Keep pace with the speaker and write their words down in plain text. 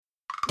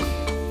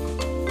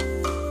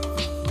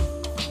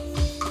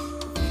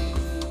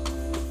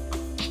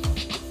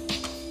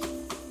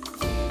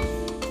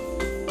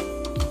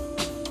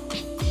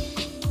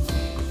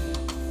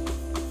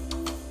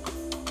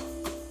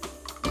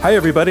Hi,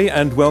 everybody,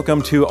 and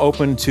welcome to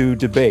Open to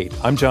Debate.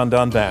 I'm John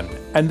Donvan.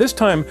 And this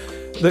time,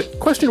 the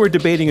question we're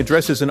debating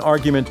addresses an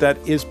argument that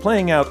is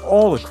playing out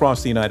all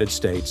across the United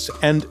States,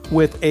 and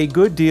with a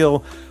good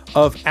deal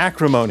of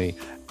acrimony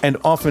and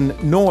often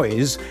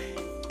noise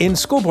in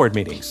school board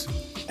meetings.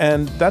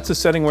 And that's a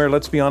setting where,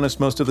 let's be honest,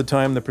 most of the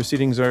time the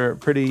proceedings are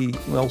pretty,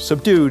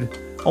 subdued,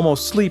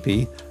 almost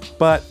sleepy,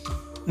 but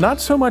not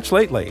so much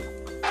lately.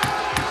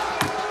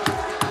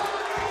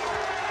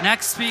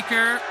 Next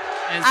speaker.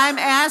 I'm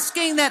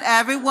asking that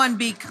everyone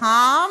be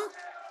calm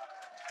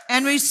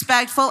and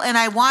respectful, and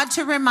I want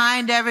to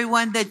remind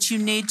everyone that you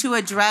need to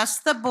address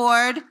the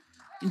board.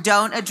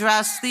 Don't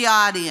address the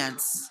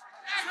audience.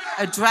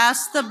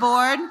 Address the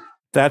board.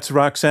 That's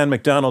Roxanne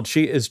McDonald.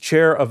 She is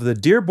chair of the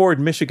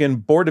Dearborn, Michigan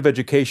Board of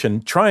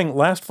Education, trying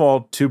last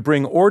fall to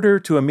bring order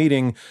to a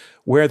meeting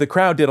where the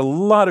crowd did a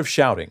lot of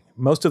shouting.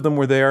 Most of them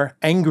were there,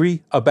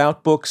 angry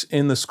about books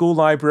in the school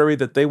library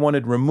that they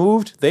wanted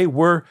removed. They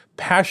were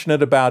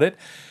passionate about it.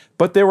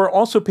 But there were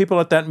also people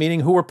at that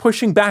meeting who were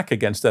pushing back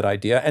against that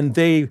idea, and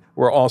they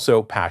were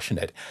also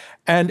passionate.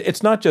 And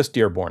it's not just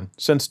Dearborn.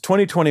 Since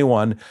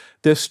 2021,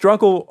 this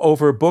struggle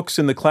over books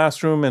in the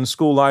classroom and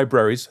school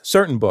libraries,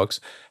 certain books,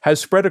 has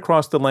spread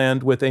across the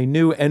land with a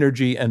new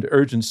energy and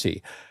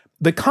urgency.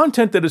 The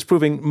content that is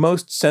proving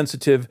most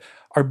sensitive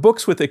are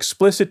books with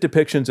explicit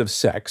depictions of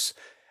sex,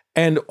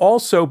 and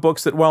also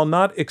books that, while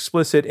not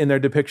explicit in their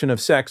depiction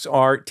of sex,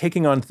 are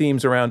taking on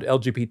themes around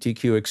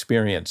LGBTQ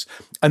experience.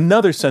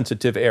 Another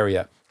sensitive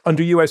area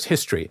under U.S.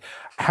 history,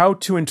 how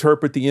to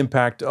interpret the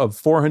impact of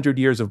 400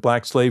 years of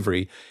Black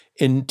slavery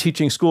in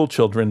teaching school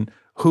children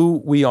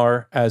who we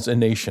are as a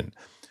nation.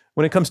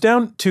 When it comes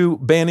down to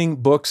banning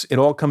books, it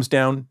all comes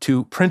down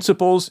to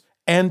principles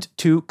and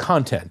to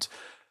content.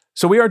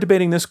 So we are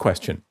debating this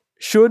question: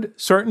 should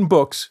certain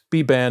books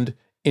be banned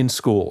in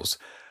schools?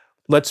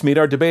 Let's meet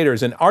our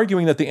debaters. And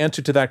arguing that the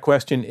answer to that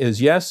question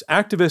is yes,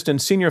 activist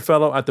and senior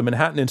fellow at the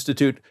Manhattan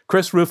Institute,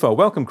 Chris Rufo.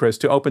 Welcome, Chris,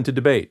 to Open to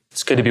Debate.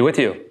 It's good to be with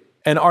you.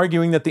 And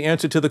arguing that the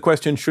answer to the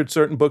question, should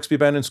certain books be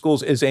banned in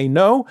schools, is a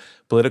no,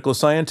 political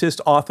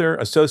scientist, author,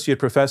 associate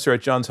professor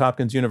at Johns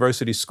Hopkins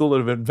University School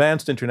of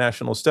Advanced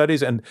International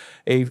Studies, and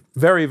a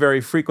very,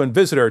 very frequent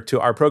visitor to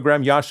our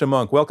program, Yascha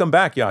Mounk. Welcome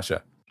back,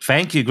 Yascha.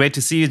 Thank you. Great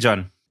to see you,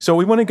 John. So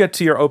we want to get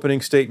to your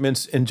opening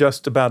statements in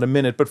just about a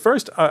minute. But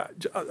first,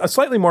 a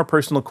slightly more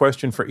personal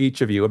question for each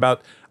of you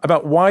about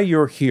why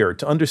you're here,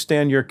 to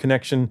understand your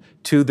connection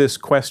to this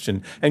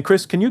question. And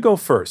Chris, can you go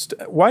first?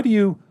 Why do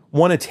you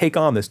want to take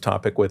on this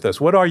topic with us?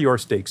 What are your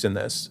stakes in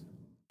this?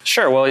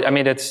 Sure. Well, I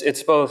mean,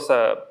 it's both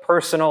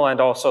personal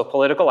and also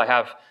political. I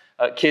have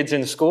kids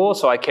in school,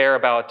 so I care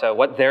about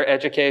what their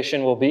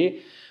education will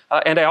be.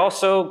 And I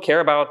also care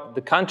about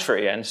the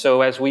country. And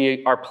so as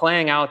we are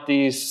playing out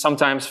these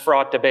sometimes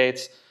fraught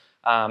debates,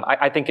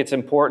 I think it's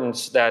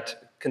important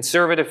that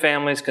conservative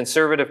families,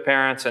 conservative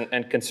parents,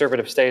 and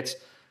conservative states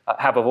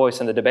have a voice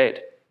in the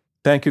debate.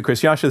 Thank you,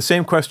 Chris. Yascha, the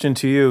same question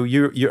to you.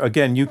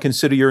 You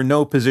consider your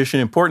no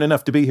position important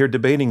enough to be here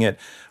debating it.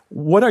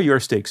 What are your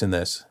stakes in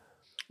this?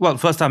 Well,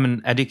 first, I'm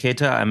an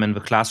educator. I'm in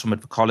the classroom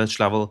at the college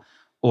level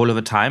all of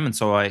the time. And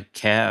so I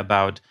care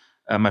about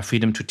my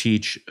freedom to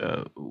teach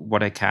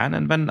what I can.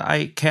 And then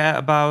I care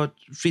about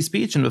free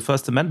speech and the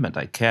First Amendment.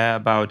 I care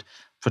about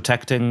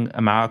protecting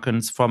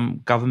Americans from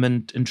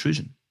government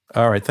intrusion.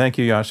 All right. Thank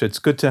you, Yascha. It's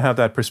good to have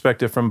that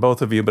perspective from both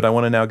of you, but I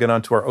want to now get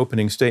on to our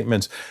opening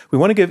statements. We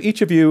want to give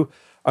each of you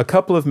a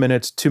couple of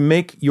minutes to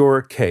make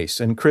your case.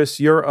 And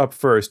Chris, you're up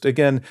first.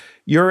 Again,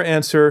 your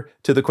answer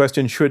to the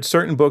question, should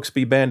certain books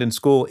be banned in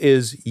school,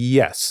 is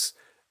yes.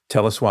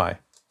 Tell us why.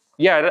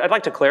 Yeah, I'd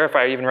like to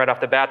clarify even right off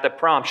the bat the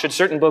prompt, should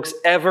certain books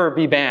ever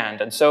be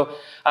banned? And so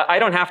I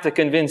don't have to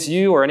convince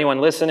you or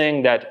anyone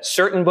listening that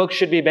certain books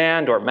should be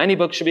banned or many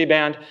books should be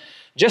banned.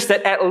 Just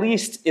that at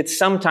least it's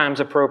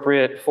sometimes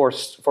appropriate for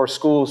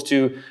schools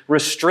to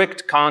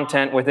restrict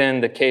content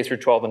within the K through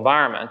 12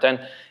 environment. And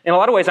in a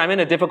lot of ways, I'm in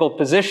a difficult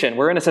position.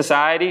 We're in a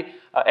society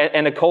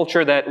and a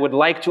culture that would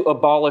like to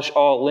abolish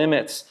all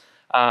limits.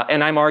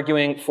 And I'm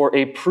arguing for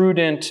a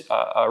prudent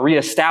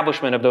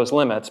reestablishment of those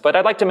limits. But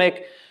I'd like to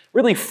make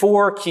really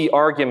four key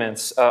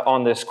arguments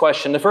on this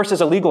question. The first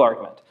is a legal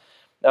argument.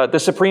 The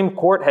Supreme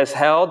Court has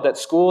held that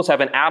schools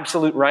have an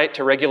absolute right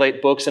to regulate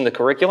books in the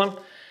curriculum,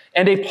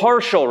 and a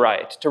partial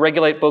right to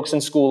regulate books in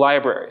school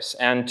libraries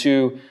and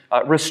to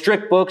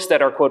restrict books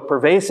that are, quote,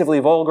 pervasively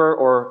vulgar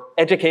or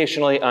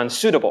educationally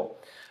unsuitable.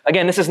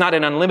 Again, this is not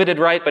an unlimited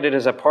right, but it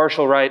is a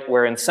partial right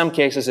where in some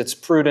cases it's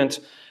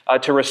prudent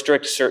to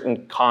restrict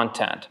certain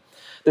content.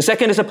 The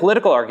second is a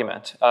political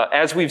argument.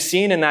 As we've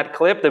seen in that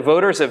clip, the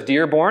voters of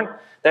Dearborn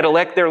that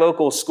elect their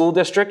local school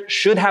district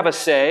should have a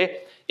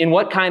say in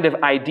what kind of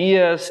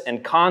ideas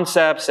and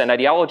concepts and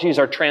ideologies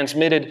are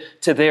transmitted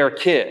to their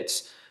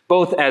kids.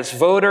 Both as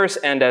voters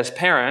and as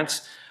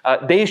parents,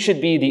 they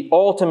should be the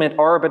ultimate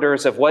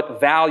arbiters of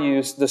what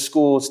values the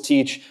schools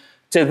teach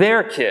to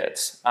their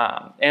kids.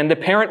 And the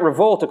parent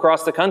revolt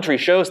across the country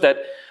shows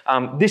that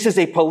this is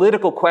a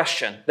political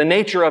question. The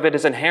nature of it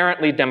is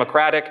inherently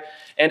democratic.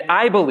 And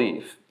I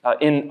believe,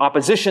 in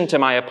opposition to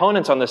my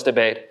opponents on this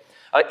debate,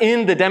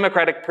 in the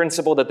democratic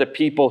principle that the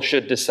people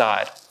should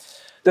decide.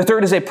 The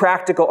third is a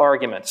practical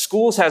argument.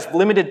 Schools have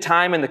limited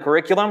time in the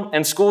curriculum,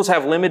 and schools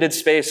have limited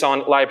space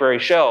on library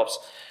shelves.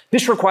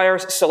 This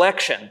requires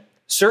selection.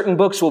 Certain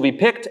books will be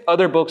picked,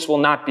 other books will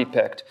not be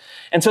picked.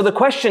 And so the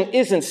question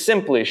isn't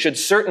simply, should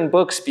certain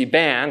books be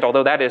banned,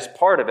 although that is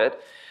part of it.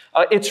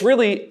 It's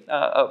really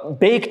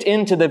baked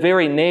into the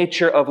very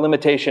nature of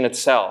limitation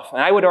itself.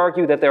 And I would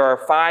argue that there are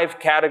 5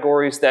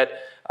 categories that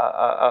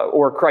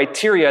or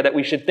criteria that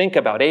we should think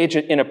about.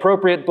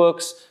 Age-inappropriate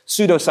books,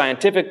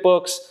 pseudoscientific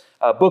books,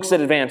 books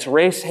that advance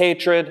race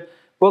hatred,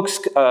 books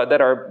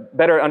that are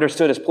better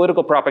understood as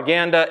political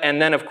propaganda,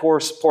 and then, of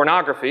course,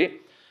 pornography.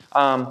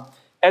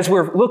 As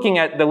we're looking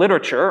at the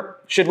literature,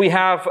 should we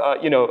have,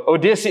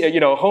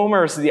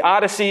 Homer's The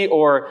Odyssey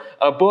or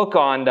a book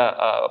on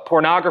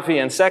pornography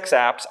and sex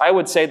apps? I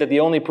would say that the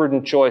only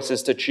prudent choice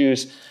is to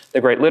choose the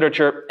great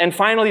literature. And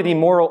finally, the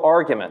moral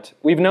argument.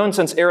 We've known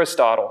since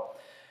Aristotle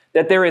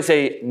that there is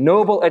a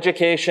noble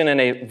education and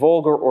a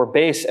vulgar or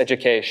base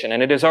education.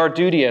 And it is our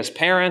duty as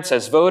parents,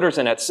 as voters,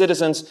 and as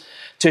citizens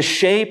to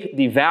shape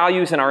the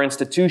values in our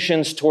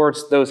institutions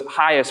towards those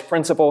highest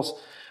principles.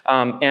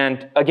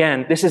 And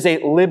again, this is a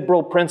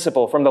liberal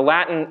principle from the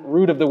Latin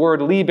root of the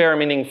word liber,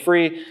 meaning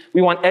free.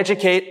 We want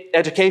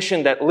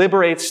education that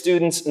liberates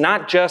students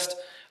not just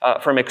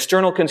from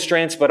external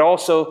constraints, but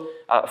also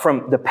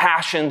from the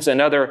passions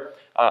and other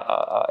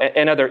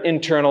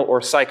internal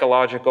or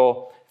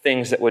psychological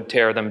things that would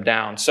tear them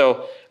down.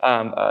 So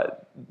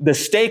the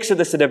stakes of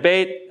this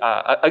debate,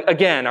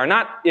 again, are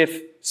not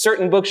if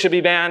certain books should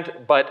be banned,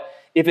 but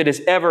if it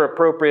is ever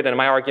appropriate, and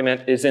my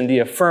argument is in the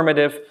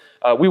affirmative.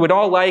 We would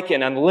all like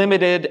an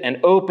unlimited and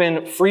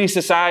open, free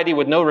society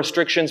with no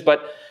restrictions,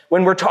 but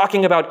when we're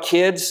talking about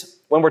kids,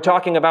 when we're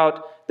talking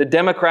about the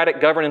democratic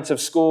governance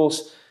of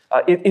schools,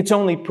 it's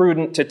only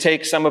prudent to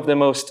take some of the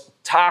most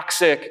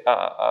toxic,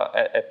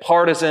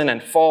 partisan,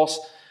 and false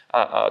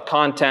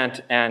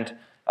content and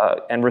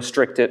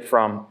restrict it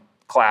from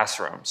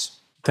classrooms.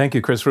 Thank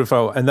you, Chris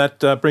Rufo. And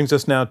that brings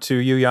us now to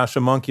you,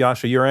 Yascha Mounk.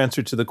 Yascha, your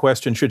answer to the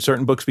question, should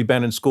certain books be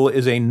banned in school,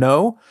 is a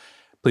no.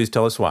 Please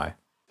tell us why.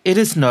 It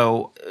is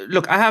no.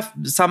 Look, I have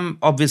some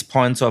obvious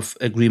points of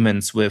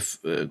agreements with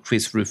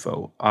Chris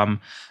Rufo.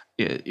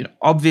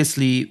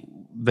 Obviously,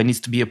 there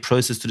needs to be a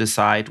process to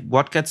decide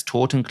what gets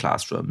taught in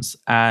classrooms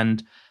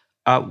and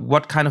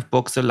what kind of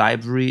books a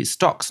library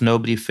stocks.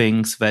 Nobody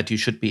thinks that you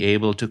should be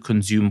able to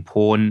consume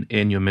porn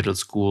in your middle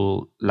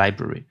school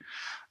library.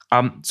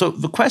 So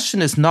the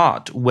question is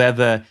not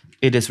whether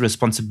it is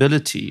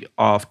responsibility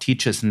of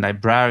teachers and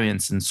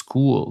librarians in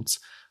schools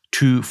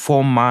to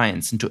form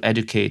minds and to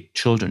educate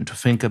children, to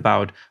think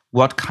about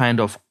what kind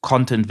of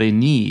content they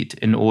need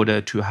in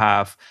order to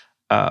have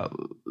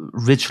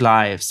rich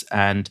lives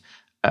and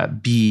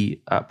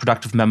be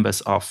productive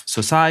members of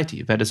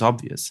society. That is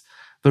obvious.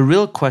 The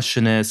real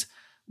question is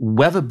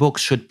whether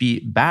books should be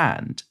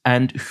banned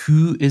and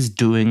who is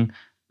doing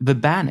the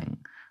banning.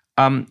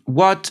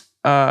 What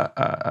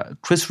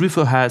Chris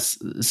Rufo has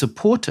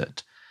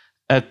supported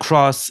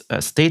across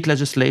state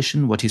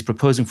legislation, what he's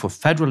proposing for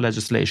federal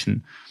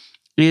legislation,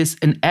 is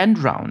an end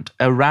round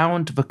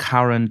around the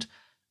current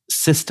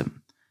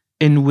system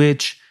in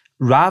which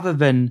rather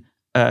than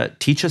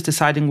teachers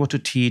deciding what to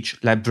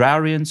teach,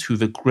 librarians, who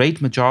the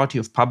great majority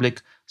of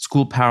public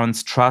school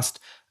parents trust,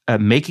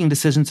 making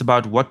decisions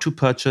about what to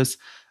purchase,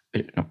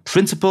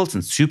 principals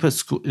and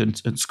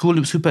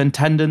school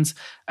superintendents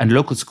and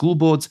local school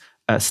boards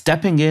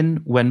stepping in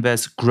when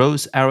there's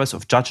gross errors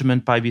of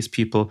judgment by these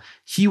people.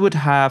 He would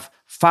have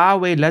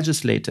faraway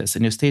legislators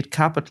in your state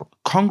capital,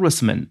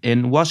 congressmen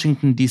in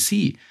Washington,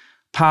 D.C.,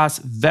 pass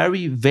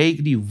very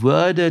vaguely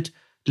worded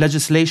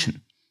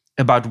legislation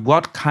about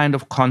what kind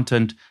of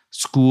content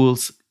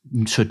schools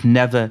should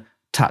never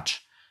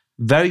touch.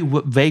 Very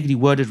vaguely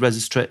worded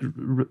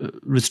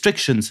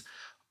restrictions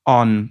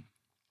on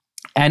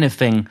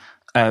anything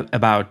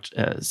about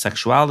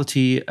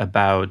sexuality,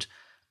 about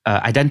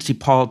identity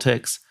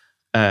politics,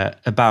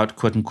 about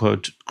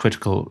quote-unquote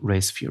critical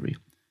race theory.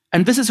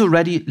 And this is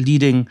already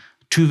leading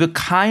to the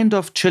kind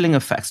of chilling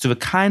effects, to the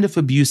kind of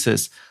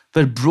abuses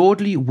that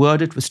broadly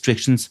worded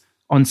restrictions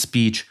on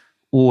speech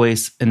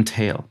always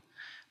entail.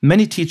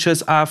 Many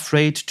teachers are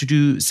afraid to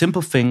do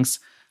simple things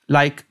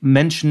like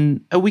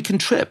mention a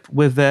weekend trip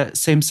with their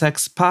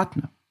same-sex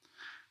partner.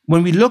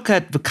 When we look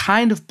at the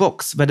kind of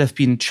books that have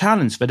been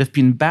challenged, that have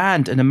been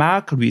banned in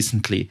America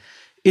recently,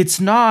 it's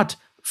not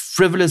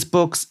frivolous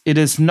books, it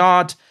is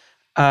not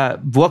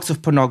works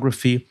of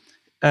pornography,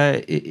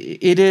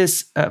 it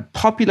is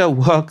popular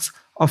works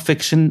of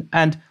fiction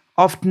and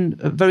often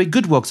very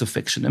good works of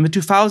fiction. In the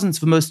 2000s,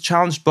 the most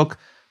challenged book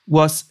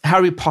was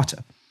Harry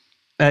Potter.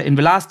 In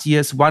the last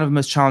years, one of the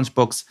most challenged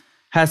books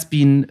has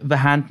been The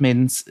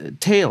Handmaid's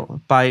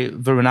Tale by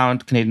the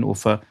renowned Canadian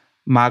author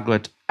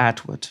Margaret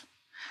Atwood.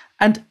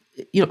 And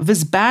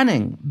this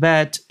banning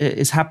that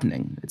is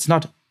happening, it's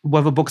not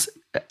whether books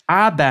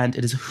are banned,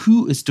 it is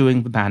who is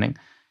doing the banning,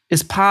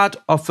 is part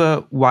of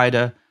a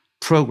wider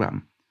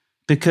program.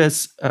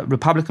 Because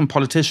Republican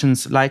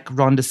politicians like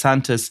Ron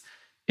DeSantis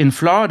in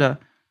Florida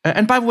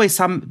And by the way,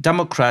 some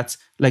Democrats,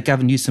 like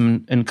Gavin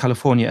Newsom in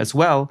California as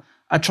well,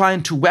 are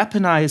trying to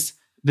weaponize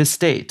the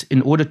state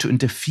in order to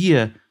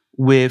interfere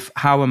with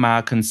how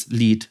Americans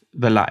lead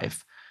their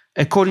life.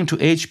 According to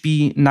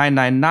HB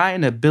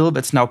 999, a bill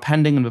that's now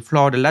pending in the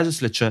Florida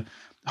legislature,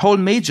 whole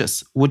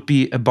majors would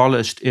be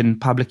abolished in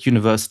public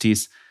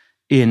universities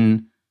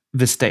in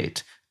the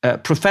state.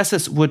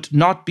 Professors would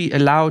not be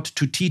allowed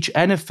to teach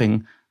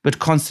anything that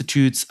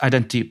constitutes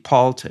identity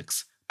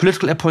politics.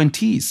 Political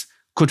appointees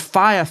could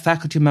fire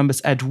faculty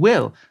members at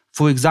will,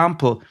 for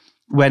example,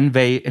 when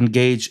they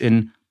engage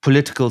in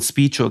political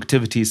speech or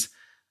activities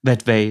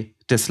that they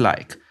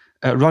dislike.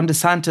 Ron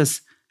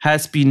DeSantis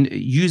has been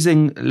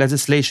using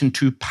legislation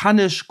to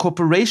punish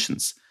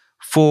corporations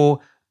for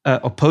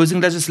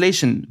opposing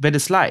legislation they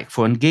dislike,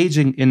 for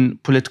engaging in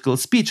political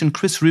speech. And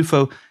Chris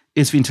Rufo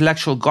is the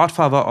intellectual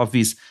godfather of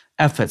these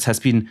efforts, has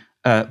been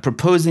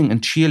proposing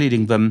and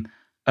cheerleading them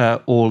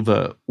all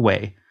the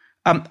way.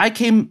 I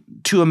came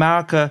to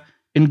America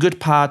in good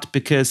part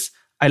because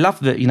I love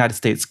the United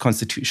States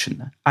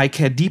Constitution. I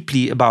care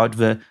deeply about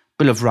the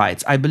Bill of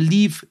Rights. I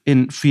believe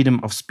in freedom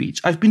of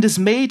speech. I've been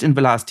dismayed in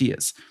the last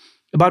years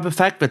about the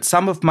fact that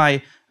some of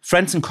my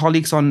friends and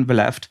colleagues on the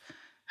left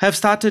have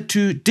started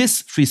to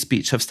diss free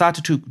speech, have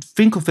started to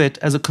think of it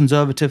as a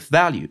conservative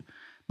value.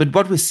 But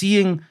what we're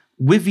seeing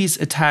with these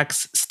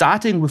attacks,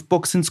 starting with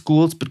books in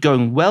schools, but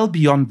going well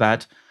beyond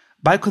that,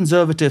 by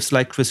conservatives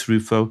like Chris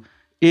Rufo,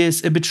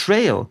 is a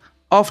betrayal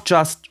of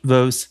just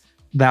those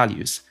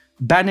values.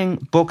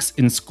 Banning books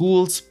in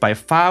schools by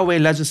faraway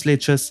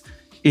legislatures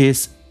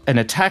is an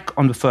attack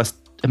on the First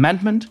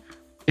Amendment.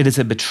 It is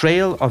a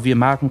betrayal of the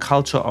American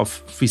culture of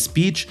free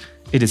speech.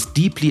 It is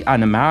deeply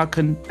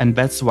un-American, and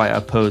that's why I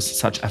oppose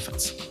such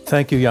efforts.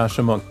 Thank you,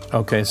 Yascha Mounk.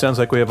 Okay, sounds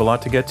like we have a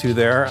lot to get to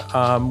there.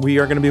 We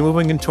are going to be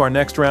moving into our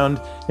next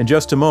round in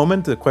just a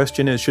moment. The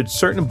question is, should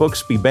certain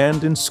books be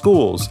banned in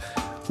schools?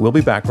 We'll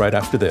be back right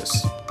after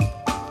this.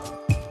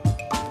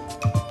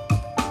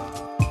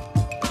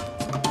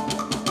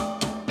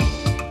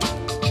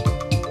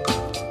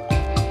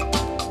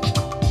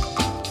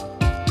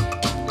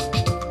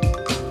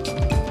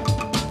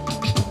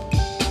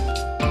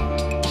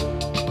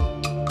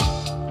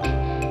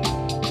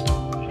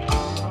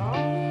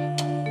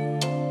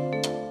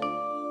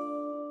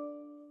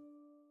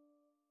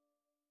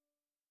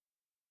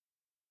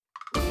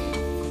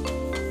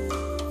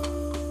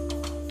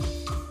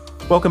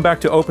 Welcome back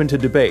to Open to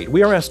Debate.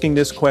 We are asking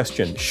this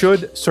question: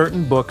 should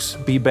certain books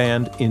be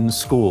banned in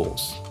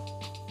schools?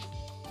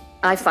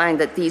 I find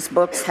that these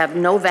books have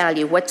no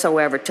value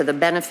whatsoever to the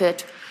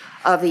benefit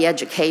of the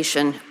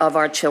education of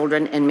our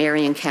children in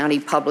Marion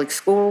County Public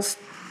Schools.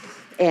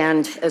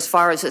 And as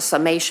far as a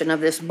summation of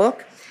this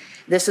book,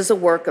 this is a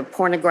work of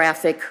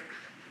pornography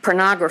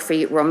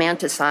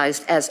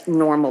romanticized as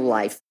normal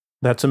life.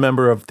 That's a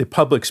member of the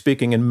public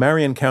speaking in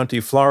Marion County,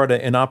 Florida,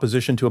 in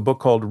opposition to a book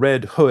called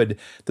Red Hood,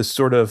 the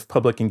sort of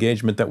public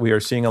engagement that we are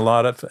seeing a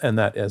lot of, and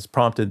that has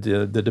prompted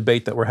the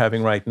debate that we're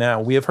having right now.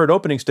 We have heard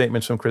opening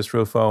statements from Chris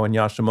Rufo and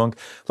Yascha Mounk.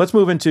 Let's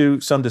move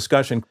into some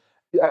discussion.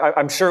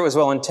 I'm sure it was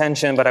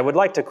well-intentioned, but I would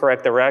like to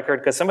correct the record,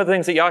 because some of the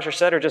things that Yascha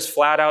said are just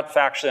flat out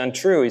factually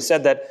untrue. He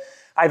said that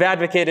I've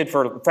advocated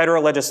for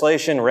federal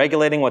legislation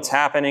regulating what's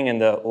happening in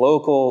the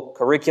local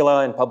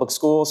curricula in public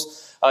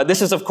schools.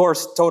 This is, of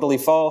course, totally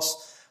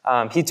false.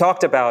 He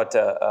talked about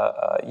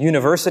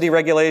university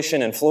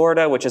regulation in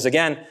Florida, which is,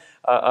 again,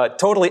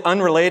 totally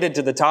unrelated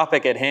to the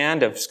topic at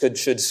hand of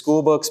should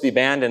school books be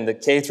banned in the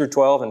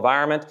K-12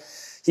 environment.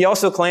 He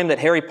also claimed that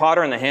Harry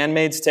Potter and the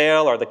Handmaid's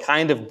Tale are the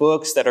kind of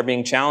books that are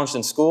being challenged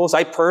in schools.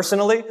 I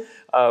personally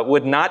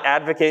would not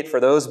advocate for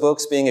those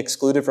books being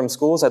excluded from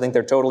schools. I think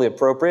they're totally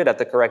appropriate at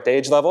the correct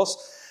age levels.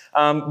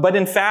 But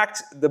in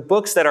fact, the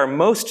books that are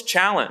most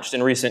challenged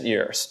in recent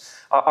years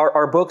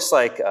are books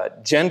like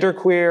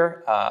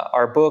Genderqueer,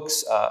 are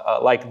books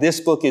like This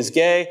Book is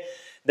Gay,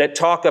 that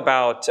talk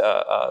about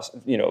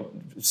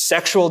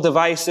sexual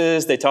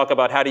devices. They talk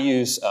about how to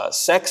use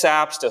sex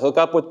apps to hook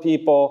up with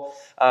people.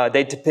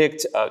 They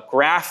depict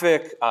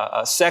graphic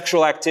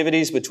sexual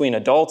activities between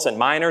adults and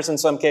minors in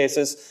some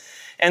cases.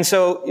 And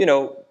so,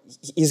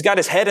 he's got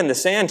his head in the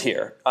sand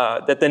here,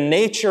 that the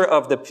nature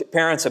of the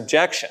parent's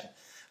objection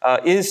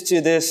is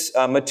to this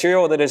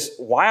material that is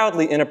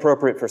wildly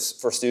inappropriate for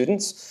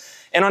students.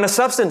 And on a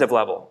substantive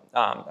level,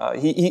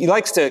 he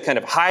likes to kind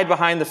of hide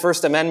behind the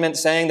First Amendment,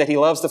 saying that he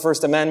loves the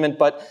First Amendment,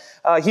 but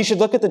he should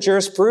look at the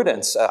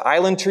jurisprudence.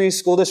 Island Tree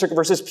School District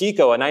versus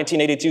Pico, a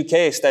 1982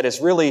 case that is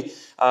really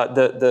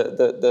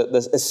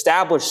the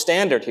established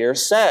standard here,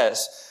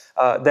 says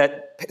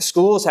that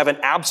schools have an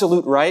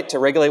absolute right to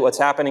regulate what's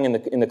happening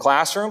in the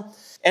classroom.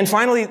 And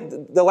finally,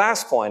 the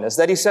last point is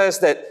that he says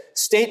that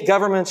state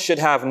governments should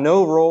have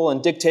no role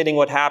in dictating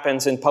what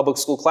happens in public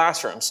school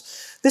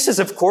classrooms. This is,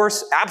 of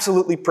course,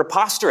 absolutely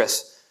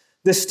preposterous.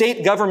 The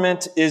state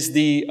government is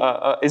the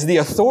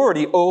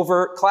authority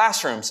over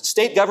classrooms.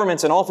 State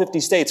governments in all 50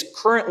 states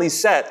currently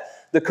set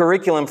the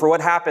curriculum for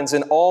what happens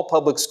in all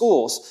public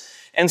schools.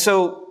 And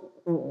so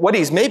what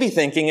he's maybe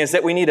thinking is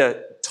that we need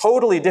a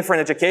totally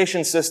different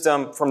education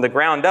system from the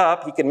ground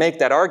up, he can make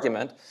that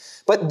argument.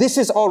 But this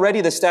is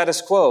already the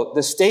status quo.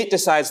 The state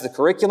decides the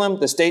curriculum,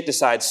 the state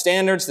decides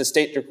standards, the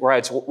state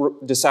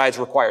decides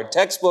required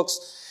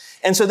textbooks.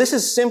 And so this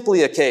is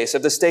simply a case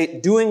of the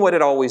state doing what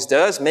it always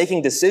does,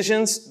 making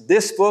decisions,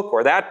 this book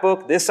or that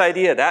book, this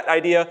idea, that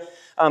idea.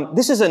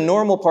 This is a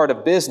normal part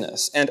of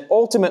business. And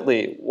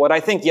ultimately, what I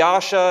think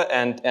Yasha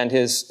and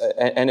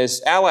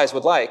his allies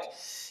would like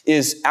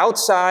is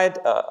outside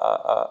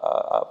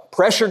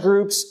pressure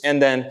groups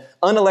and then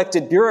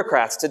unelected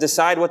bureaucrats to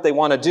decide what they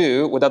want to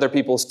do with other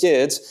people's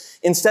kids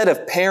instead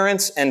of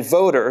parents and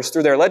voters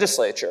through their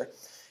legislature.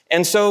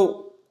 And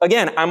so,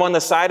 again, I'm on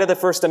the side of the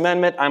First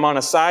Amendment. I'm on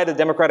the side of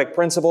democratic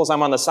principles.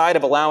 I'm on the side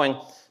of allowing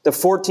the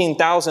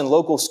 14,000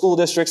 local school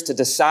districts to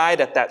decide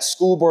at that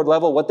school board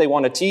level what they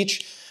want to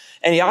teach.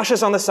 And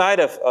Yasha's on the side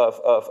of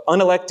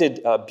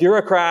unelected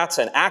bureaucrats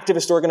and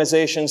activist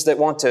organizations that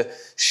want to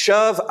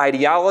shove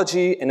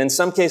ideology and in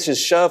some cases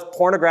shove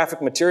pornographic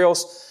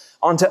materials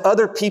onto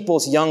other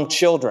people's young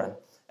children.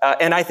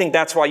 And I think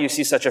that's why you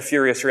see such a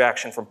furious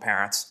reaction from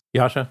parents.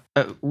 Yasha?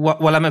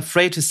 Well, I'm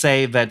afraid to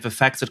say that the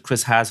facts that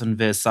Chris has on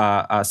this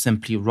are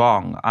simply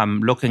wrong.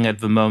 I'm looking at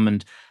the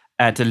moment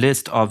at a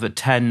list of the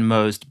 10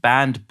 most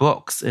banned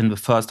books in the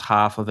first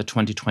half of the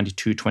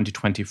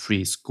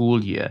 2022-2023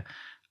 school year.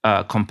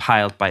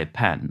 Compiled by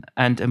PEN.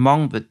 And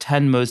among the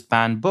 10 most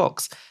banned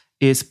books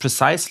is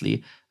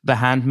precisely The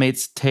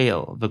Handmaid's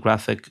Tale, the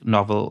graphic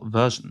novel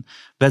version.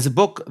 There's a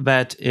book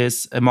that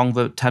is among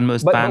the 10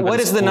 most banned. But what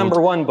is the number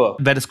one book?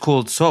 That is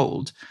called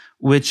Sold,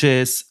 which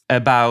is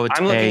about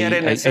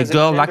a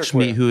girl,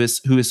 Lakshmi, who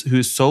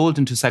is sold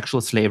into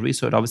sexual slavery.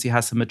 So it obviously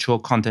has some mature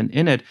content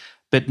in it,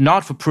 but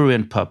not for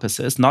prurient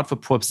purposes, not for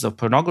purposes of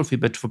pornography,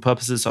 but for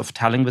purposes of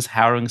telling this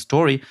harrowing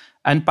story.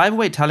 And by the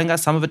way, telling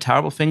us some of the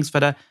terrible things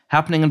that are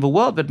happening in the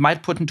world that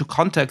might put into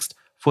context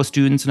for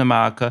students in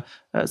America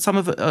some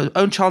of the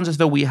own challenges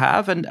that we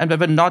have and that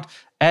they're not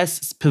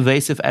as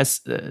pervasive,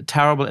 as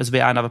terrible as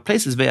they are in other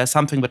places. They are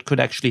something that could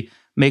actually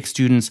make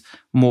students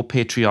more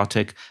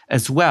patriotic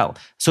as well.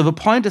 So the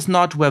point is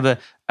not whether,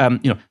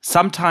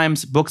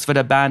 sometimes books that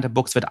are banned are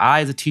books that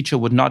I as a teacher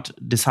would not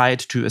decide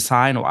to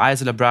assign or I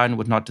as a librarian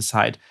would not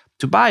decide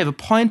to buy. The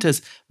point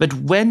is that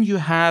when you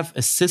have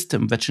a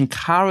system which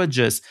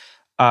encourages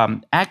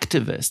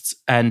activists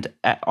and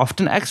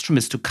often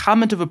extremists to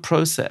come into the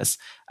process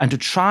and to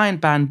try and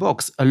ban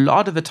books, a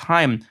lot of the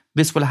time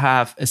this will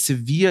have a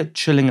severe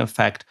chilling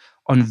effect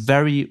on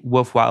very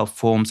worthwhile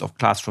forms of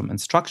classroom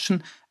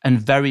instruction and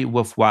very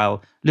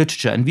worthwhile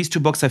literature. And these two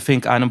books, I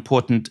think, are an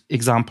important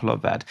example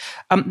of that.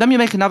 Let me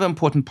make another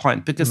important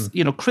point, because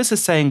Chris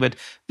is saying that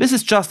this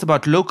is just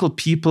about local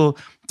people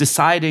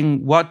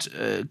deciding what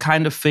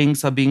kind of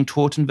things are being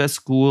taught in their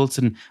schools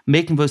and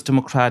making those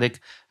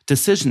democratic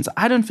decisions.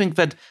 I don't think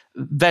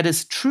that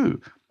is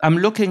true. I'm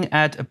looking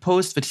at a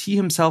post that he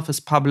himself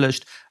has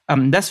published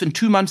less than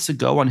 2 months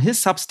ago on his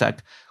Substack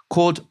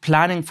called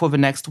Planning for the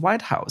Next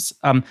White House,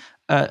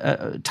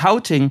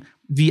 touting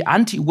the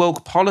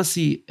anti-woke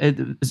policy,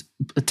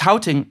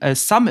 touting a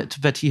summit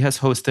that he has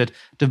hosted,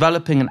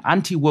 developing an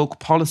anti-woke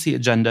policy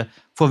agenda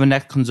for the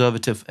next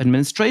conservative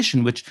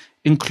administration, which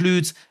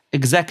includes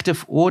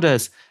executive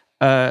orders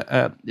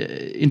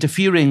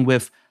interfering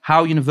with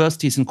how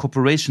universities and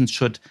corporations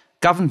should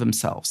govern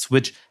themselves,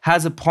 which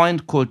has a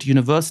point called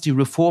university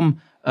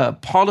reform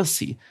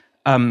policy,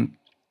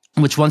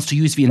 which wants to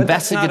use the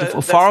investigative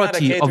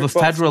authority of a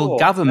federal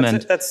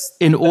government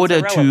in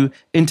order to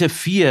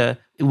interfere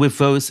with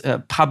those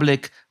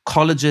public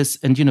colleges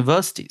and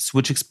universities,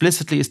 which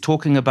explicitly is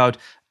talking about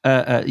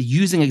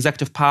using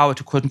executive power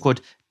to, quote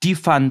unquote,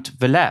 defund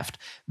the left.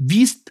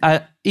 These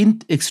are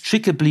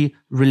inextricably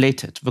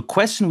related. The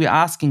question we're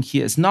asking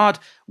here is not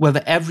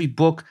whether every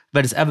book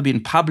that has ever been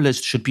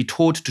published should be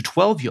taught to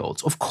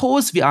 12-year-olds. Of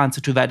course, the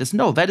answer to that is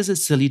no. That is a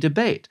silly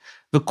debate.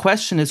 The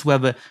question is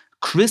whether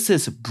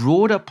Chris's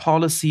broader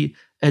policy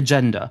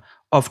agenda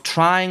of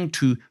trying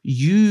to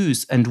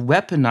use and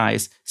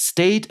weaponize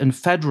state and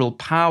federal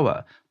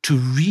power to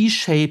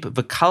reshape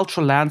the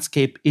cultural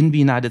landscape in the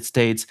United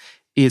States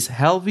is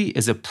healthy,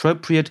 is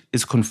appropriate,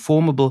 is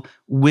conformable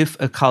with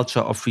a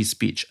culture of free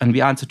speech. And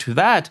the answer to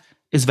that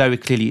is very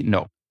clearly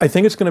no. I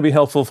think it's going to be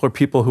helpful for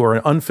people who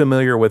are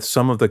unfamiliar with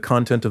some of the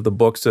content of the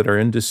books that are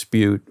in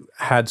dispute,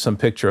 had some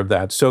picture of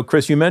that. So,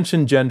 Chris, you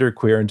mentioned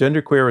Genderqueer, and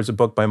Genderqueer is a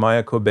book by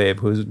Maya Kobabe,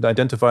 who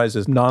identifies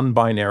as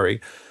non-binary,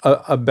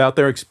 about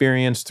their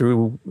experience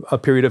through a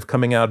period of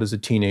coming out as a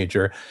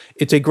teenager.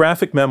 It's a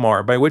graphic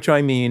memoir, by which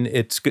I mean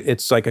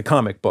it's like a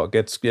comic book.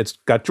 It's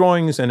got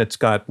drawings and it's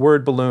got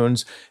word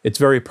balloons. It's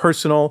very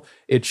personal.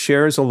 It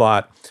shares a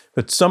lot.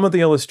 But some of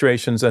the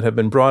illustrations that have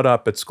been brought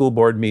up at school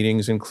board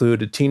meetings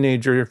include a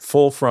teenager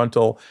full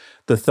frontal,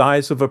 the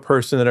thighs of a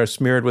person that are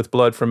smeared with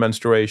blood from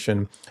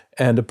menstruation,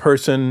 and a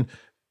person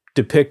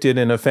depicted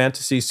in a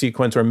fantasy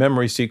sequence or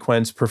memory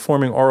sequence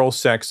performing oral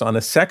sex on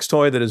a sex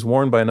toy that is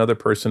worn by another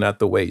person at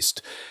the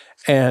waist.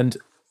 And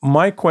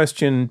my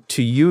question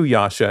to you,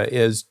 Yasha,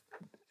 is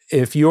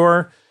if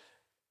you're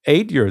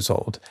 8 years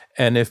old,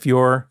 and if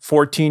you're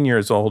 14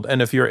 years old,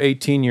 and if you're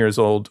 18 years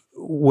old,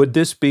 would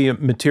this be a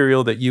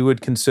material that you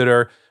would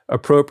consider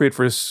appropriate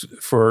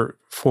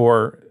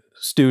for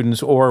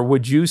students, or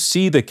would you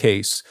see the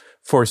case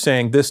for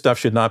saying this stuff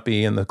should not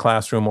be in the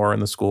classroom or in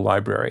the school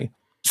library?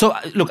 So,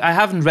 look, I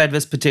haven't read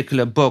this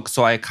particular book,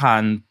 so I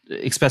can't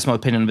express my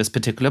opinion on this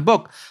particular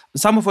book.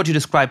 Some of what you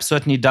described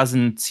certainly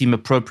doesn't seem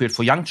appropriate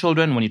for young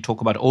children. When you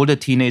talk about older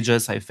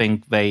teenagers, I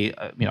think they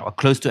are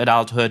close to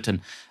adulthood,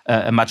 and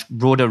a much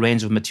broader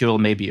range of material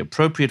may be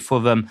appropriate for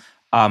them.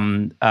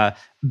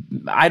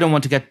 I don't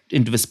want to get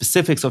into the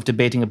specifics of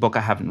debating a book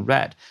I haven't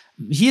read.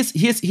 Here's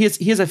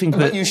I think.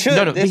 But you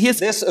should.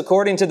 This,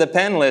 according to the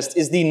Penn list,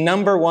 is the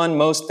 #1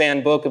 most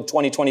banned book of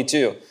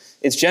 2022.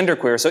 It's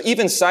genderqueer. So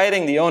even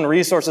citing the own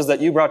resources that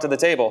you brought to the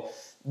table,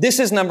 this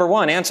is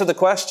 #1. Answer the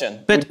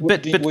question. But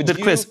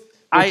Chris,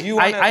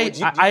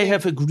 I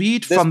have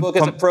agreed this book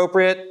is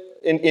appropriate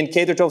in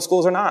K-12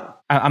 schools or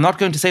not. I'm not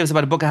going to say this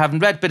about a book I haven't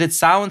read, but it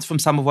sounds from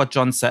some of what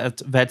John said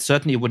that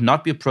certainly it would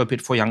not be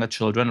appropriate for younger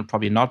children, and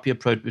probably not be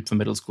appropriate for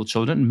middle school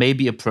children, may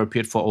be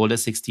appropriate for older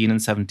 16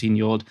 and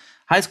 17-year-old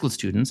high school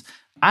students.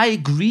 I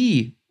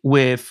agree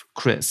with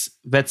Chris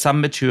that some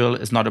material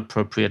is not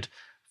appropriate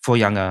for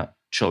younger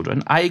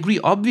children. I agree,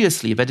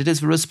 obviously, that it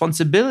is the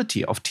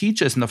responsibility of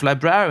teachers and of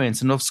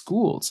librarians and of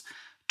schools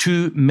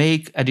to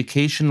make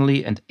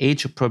educationally and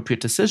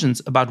age-appropriate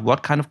decisions about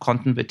what kind of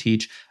content they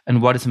teach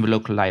and what is in the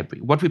local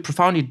library. What we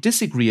profoundly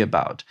disagree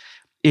about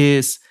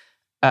is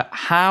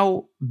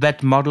how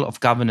that model of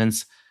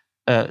governance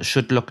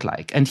should look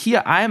like. And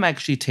here I am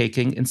actually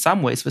taking, in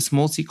some ways, the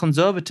small c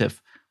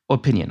conservative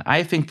opinion.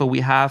 I think that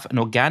we have an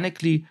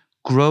organically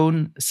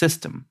grown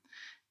system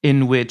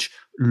in which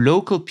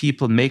local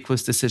people make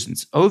those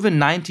decisions. Over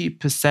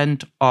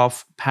 90%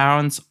 of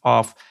parents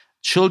of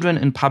children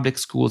in public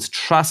schools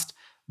trust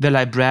the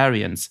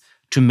librarians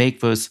to make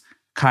those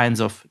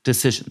kinds of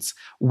decisions.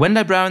 When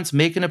librarians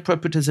make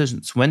inappropriate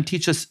decisions, when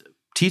teachers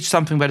teach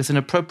something that is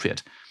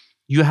inappropriate,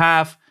 you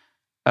have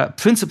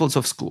principals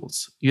of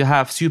schools, you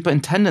have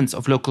superintendents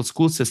of local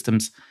school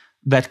systems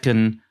that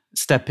can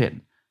step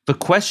in. The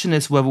question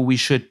is whether we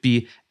should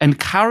be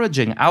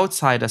encouraging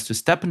outsiders to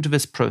step into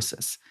this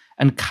process,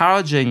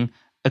 encouraging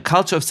a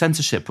culture of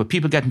censorship where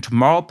people get into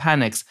moral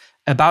panics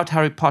about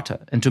Harry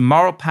Potter, into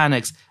moral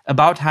panics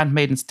about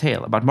Handmaid's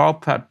Tale, about moral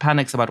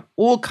panics about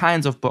all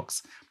kinds of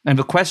books. And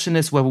the question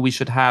is whether we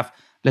should have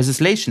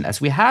legislation, as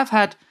we have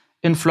had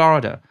in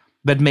Florida,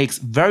 that makes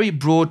very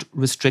broad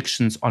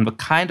restrictions on the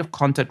kind of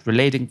content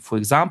relating, for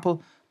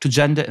example, to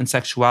gender and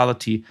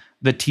sexuality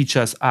that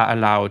teachers are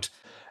allowed.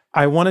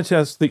 I wanted to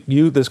ask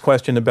you this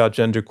question about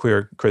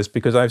genderqueer, Chris,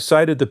 because I've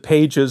cited the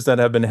pages that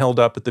have been held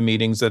up at the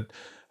meetings that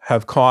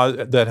have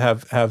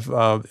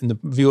in the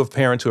view of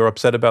parents who are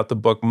upset about the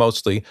book,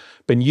 mostly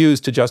been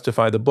used to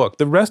justify the book.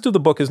 The rest of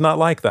the book is not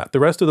like that. The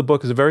rest of the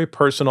book is a very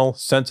personal,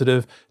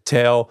 sensitive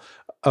tale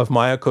of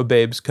Maya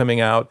Kobabe's coming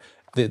out.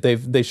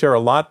 They share a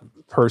lot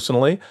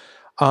personally.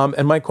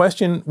 And my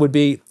question would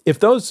be, if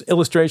those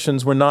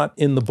illustrations were not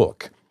in the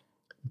book,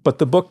 but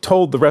the book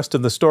told the rest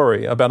of the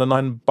story about a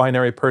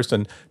non-binary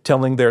person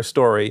telling their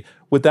story,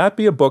 would that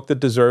be a book that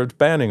deserved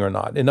banning or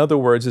not? In other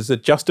words, is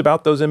it just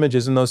about those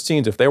images and those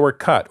scenes? If they were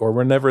cut or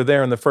were never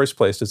there in the first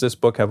place, does this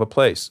book have a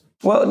place?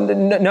 Well,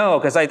 no,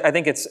 because I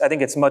think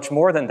it's much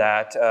more than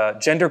that.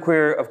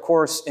 Genderqueer, of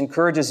course,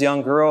 encourages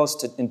young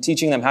girls in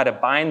teaching them how to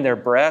bind their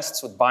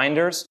breasts with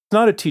binders. It's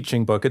not a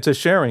teaching book; it's a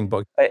sharing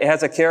book. It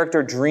has a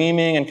character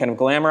dreaming and kind of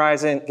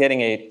glamorizing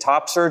getting a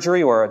top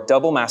surgery or a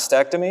double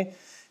mastectomy.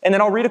 And then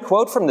I'll read a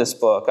quote from this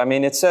book. I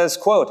mean, it says,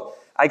 quote,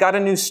 "I got a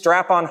new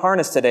strap-on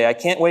harness today. I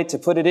can't wait to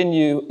put it in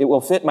you. It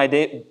will fit my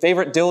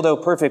favorite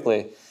dildo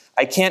perfectly.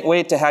 I can't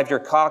wait to have your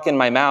cock in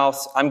my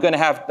mouth. I'm going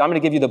to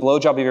give you the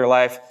blowjob of your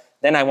life.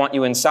 Then I want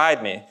you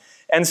inside me."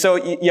 And so,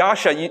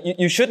 Yasha,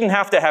 you shouldn't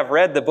have to have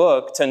read the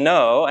book to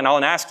know, and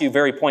I'll ask you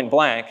very point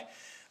blank,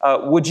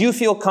 would you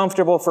feel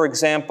comfortable, for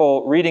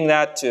example, reading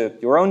that to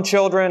your own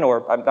children,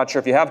 or I'm not sure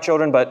if you have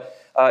children, but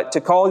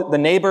to call the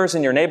neighbors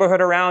in your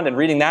neighborhood around and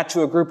reading that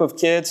to a group of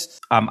kids?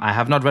 I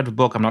have not read the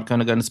book. I'm not going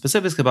to go into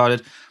specifics about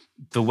it.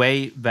 The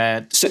way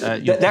that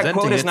that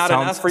quote is not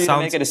enough for you to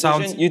make a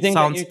decision? You think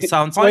that you could...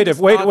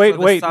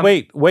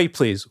 Wait,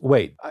 please.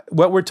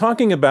 What we're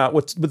talking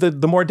about,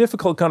 the more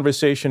difficult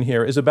conversation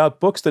here is about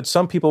books that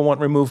some people want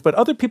removed, but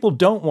other people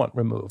don't want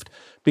removed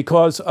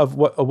because of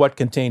what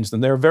contains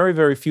them. There are very,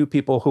 very few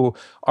people who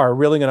are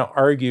really going to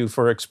argue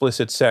for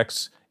explicit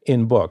sex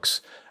in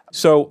books.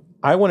 So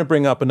I want to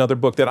bring up another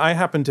book that I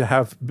happen to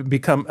have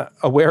become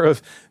aware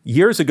of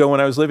years ago when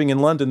I was living in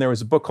London. There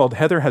was a book called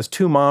Heather Has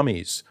Two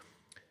Mommies.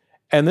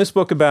 And this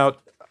book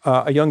about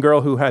a young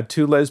girl who had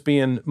two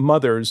lesbian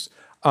mothers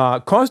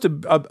caused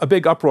a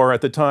big uproar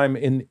at the time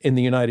in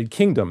the United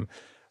Kingdom.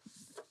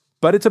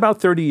 But it's about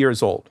 30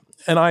 years old.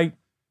 And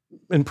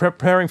in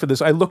preparing for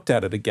this, I looked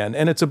at it again.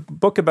 And it's a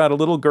book about a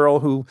little girl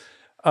who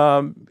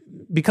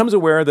becomes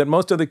aware that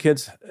most of the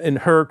kids in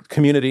her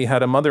community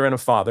had a mother and a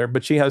father,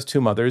 but she has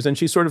 2 mothers, and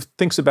she sort of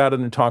thinks about it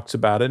and talks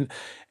about it,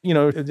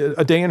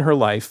 a day in her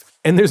life,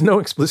 and there's no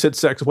explicit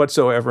sex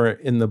whatsoever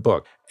in the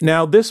book.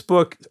 Now, this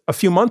book, a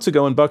few months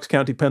ago in Bucks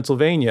County,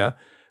 Pennsylvania,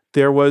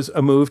 there was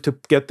a move to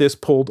get this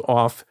pulled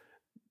off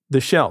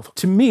the shelf.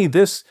 To me,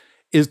 this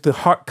is the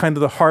kind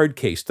of the hard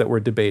case that we're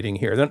debating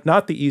here,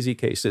 not the easy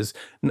cases.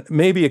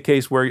 Maybe a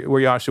case where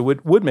Yasha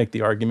would make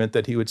the argument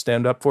that he would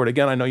stand up for it.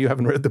 Again, I know you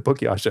haven't read the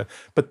book, Yasha,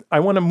 but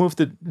I want to move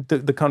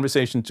the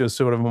conversation to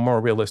sort of a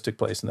more realistic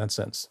place in that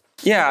sense.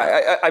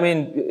 Yeah, I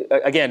mean,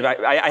 again,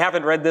 I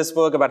haven't read this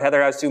book about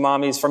Heather Has 2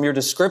 Mommies. From your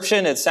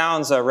description, it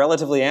sounds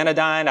relatively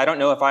anodyne. I don't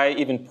know if I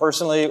even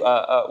personally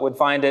would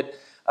find it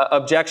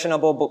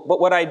objectionable, but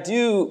what I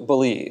do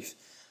believe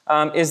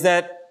is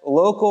that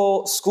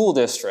local school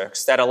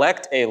districts that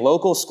elect a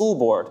local school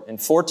board in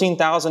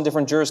 14,000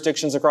 different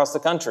jurisdictions across the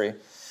country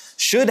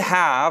should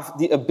have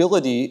the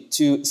ability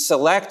to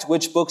select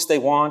which books they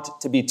want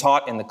to be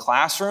taught in the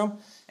classroom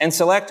and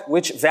select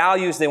which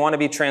values they want to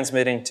be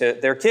transmitting to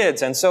their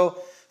kids. And so,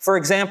 for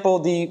example,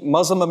 the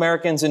Muslim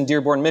Americans in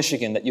Dearborn,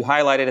 Michigan that you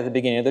highlighted at the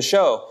beginning of the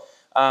show,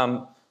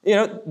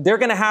 they're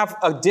going to have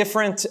a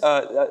different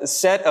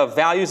set of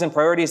values and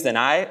priorities than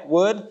I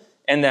would,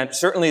 and then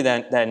certainly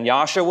than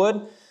Yasha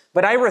would.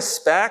 But I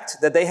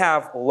respect that they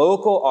have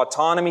local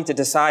autonomy to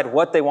decide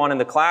what they want in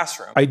the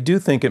classroom. I do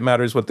think it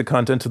matters what the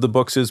content of the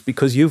books is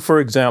because you, for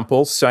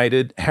example,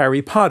 cited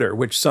Harry Potter,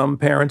 which some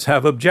parents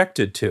have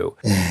objected to.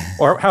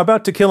 Or how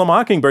about To Kill a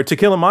Mockingbird? To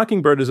Kill a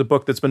Mockingbird is a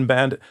book that's been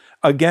banned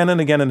again and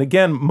again and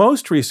again.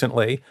 Most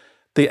recently,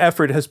 the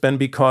effort has been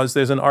because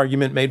there's an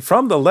argument made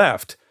from the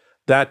left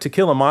that To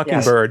Kill a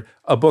Mockingbird,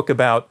 a book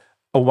about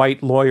a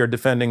white lawyer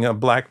defending a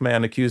black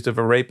man accused of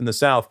a rape in the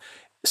South,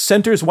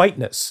 centers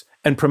whiteness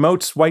and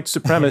promotes white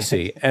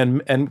supremacy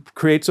and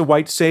creates a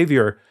white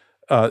savior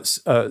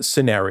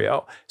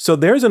scenario. So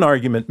there's an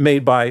argument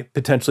made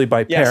potentially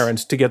by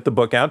parents to get the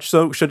book out.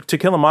 So should To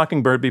Kill a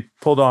Mockingbird be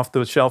pulled off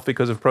the shelf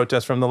because of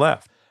protests from the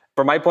left?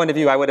 From my point of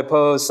view, I would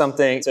oppose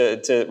something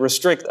to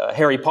restrict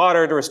Harry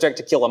Potter, to restrict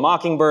To Kill a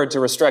Mockingbird, to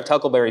restrict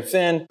Huckleberry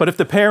Finn. But if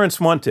the parents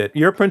want it,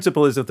 your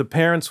principle is if the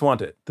parents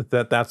want it,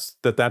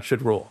 that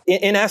should rule.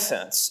 In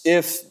essence,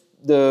 if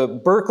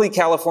the Berkeley,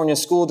 California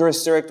School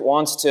District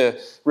wants to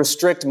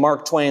restrict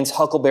Mark Twain's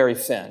Huckleberry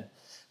Finn,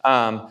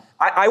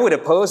 I would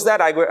oppose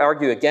that. I would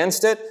argue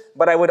against it,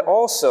 but I would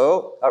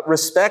also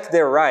respect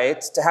their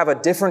right to have a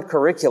different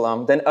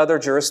curriculum than other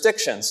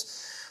jurisdictions.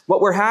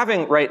 What we're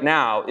having right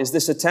now is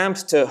this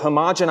attempt to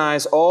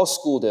homogenize all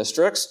school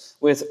districts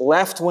with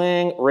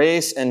left-wing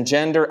race and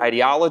gender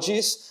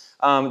ideologies.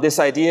 This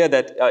idea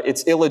that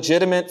it's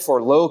illegitimate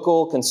for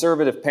local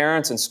conservative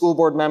parents and school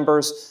board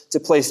members to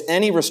place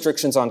any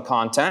restrictions on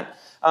content.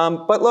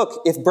 But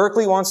look, if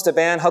Berkeley wants to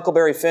ban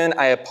Huckleberry Finn,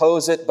 I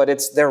oppose it, but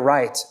it's their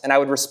right, and I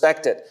would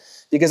respect it.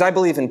 Because I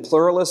believe in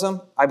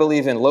pluralism, I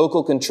believe in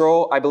local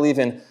control, I believe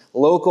in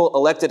local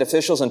elected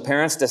officials and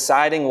parents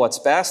deciding what's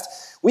best.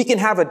 We can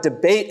have a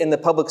debate in the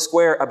public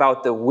square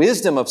about the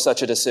wisdom of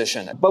such a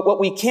decision. But what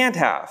we can't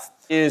have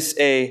is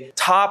a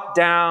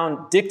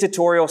top-down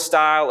dictatorial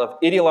style of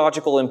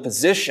ideological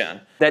imposition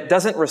that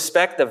doesn't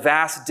respect the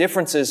vast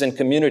differences in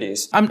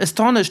communities. I'm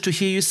astonished to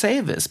hear you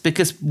say this,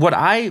 because what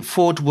I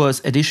thought was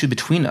at issue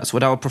between us,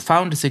 what our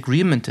profound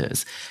disagreement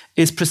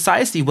is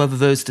precisely whether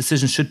those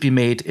decisions should be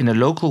made in a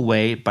local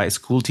way by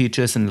school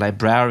teachers and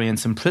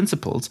librarians and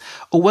principals,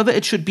 or whether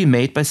it should be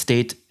made by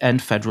state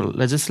and federal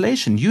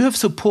legislation. You have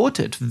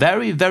supported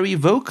very, very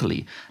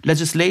vocally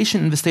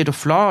legislation in the state of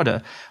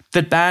Florida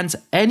that bans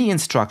any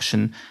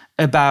instruction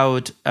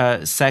about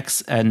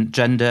sex and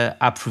gender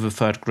up through the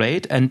 3rd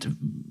grade, and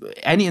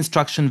any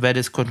instruction that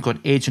is quote-unquote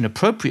age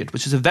inappropriate,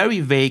 which is a very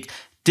vague,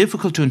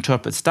 difficult to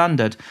interpret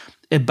standard,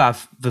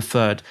 above the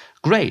 3rd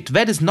grade.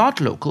 That is not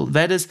local,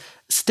 that is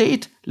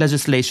state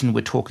legislation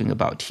we're talking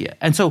about here.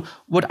 And so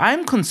what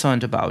I'm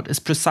concerned about is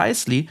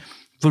precisely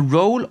the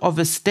role of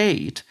a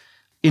state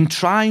in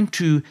trying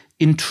to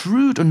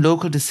intrude on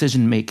local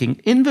decision-making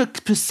in the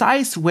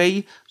precise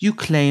way you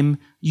claim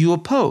you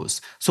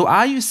oppose. So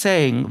are you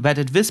saying that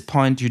at this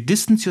point you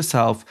distance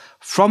yourself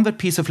from that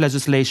piece of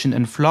legislation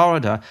in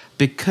Florida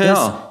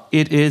because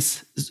it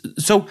is...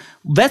 So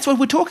that's what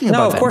we're talking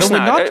about. No, of course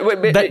not.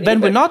 When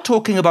we're not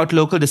talking about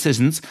local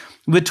decisions,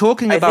 we're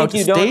talking about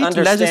state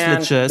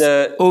legislatures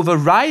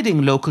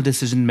overriding local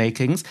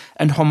decision-makings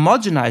and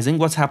homogenizing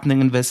what's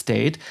happening in their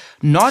state,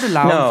 not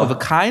allowing for the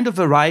kind of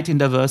variety and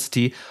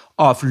diversity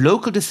of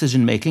local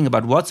decision-making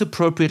about what's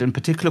appropriate in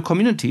particular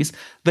communities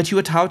that you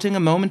were touting a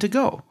moment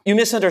ago. You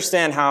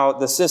misunderstand how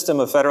the system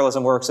of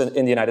federalism works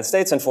in the United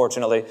States,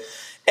 unfortunately.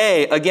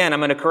 Again, I'm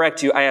going to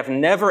correct you. I have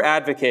never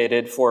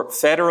advocated for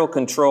federal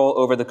control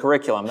over the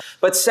curriculum.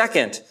 But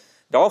second,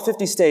 all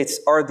 50 states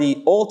are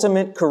the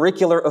ultimate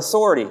curricular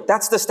authority.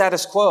 That's the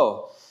status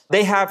quo.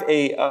 They have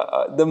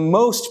the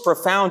most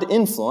profound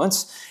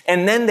influence,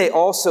 and then they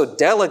also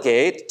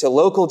delegate to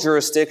local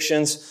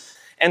jurisdictions.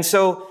 And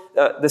so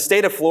the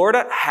state of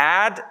Florida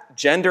had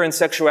gender and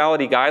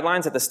sexuality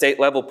guidelines at the state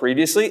level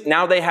previously.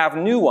 Now they have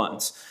new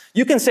ones.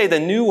 You can say the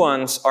new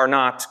ones are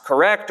not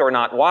correct or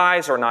not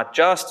wise or not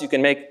just. You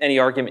can make any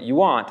argument you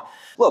want.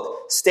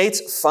 Look,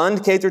 states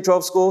fund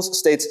K-12 schools.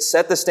 States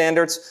set the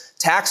standards.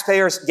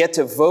 Taxpayers get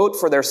to vote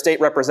for their state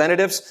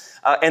representatives,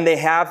 and they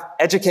have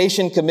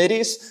education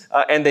committees,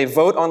 and they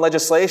vote on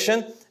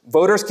legislation.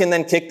 Voters can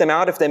then kick them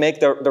out if they make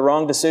the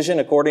wrong decision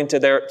according to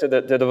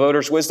the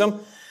voters' wisdom.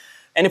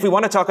 And if we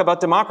want to talk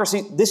about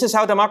democracy, this is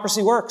how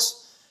democracy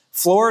works.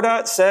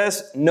 Florida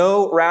says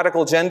no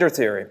radical gender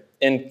theory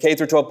in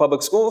K-12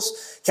 public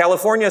schools.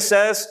 California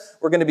says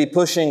we're going to be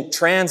pushing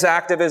trans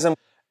activism.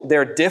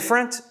 They're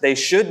different. They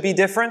should be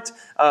different.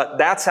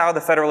 That's how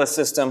the federalist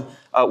system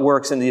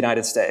works in the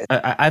United States.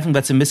 I think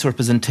that's a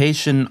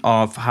misrepresentation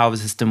of how the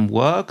system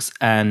works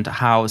and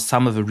how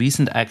some of the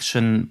recent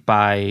action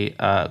by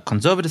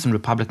conservatives and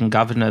Republican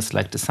governors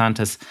like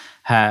DeSantis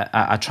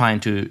are trying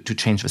to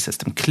change the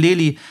system.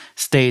 Clearly,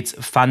 states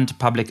fund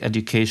public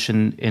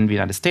education in the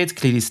United States.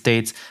 Clearly,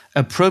 states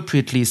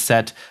appropriately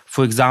set,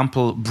 for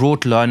example,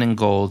 broad learning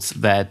goals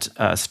that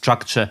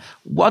structure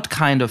what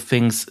kind of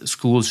things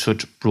schools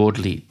should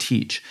broadly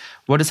teach.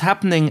 What is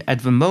happening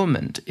at the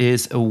moment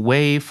is a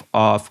wave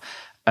of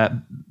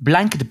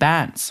blanket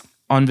bans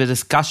on the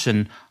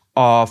discussion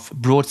of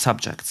broad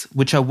subjects,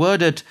 which are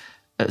worded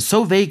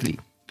so vaguely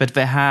that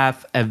they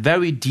have a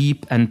very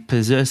deep and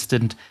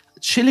persistent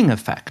chilling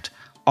effect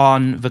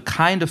on the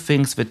kind of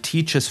things that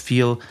teachers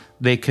feel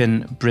they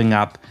can bring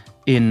up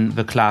in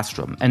the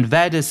classroom. And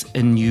that is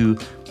a new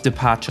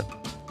departure.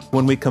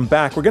 When we come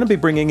back, we're going to be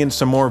bringing in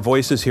some more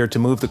voices here to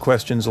move the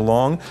questions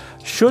along.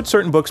 Should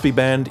certain books be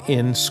banned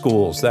in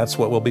schools? That's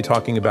what we'll be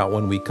talking about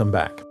when we come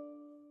back.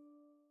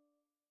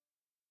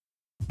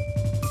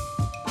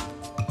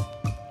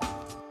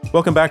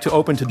 Welcome back to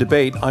Open to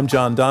Debate. I'm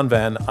John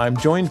Donvan. I'm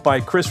joined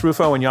by Chris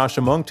Rufo and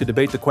Yascha Mounk to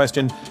debate the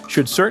question,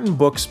 should certain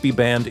books be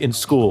banned in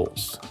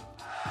schools?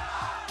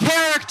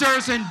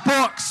 Characters in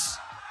books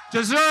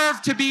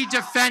deserve to be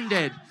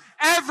defended.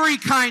 Every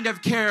kind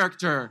of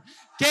character.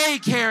 Gay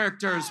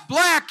characters,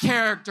 black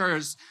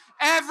characters,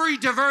 every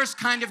diverse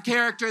kind of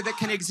character that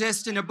can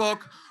exist in a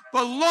book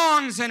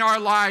belongs in our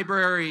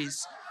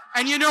libraries.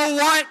 And you know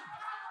what?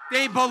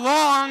 They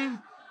belong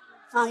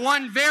for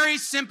one very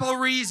simple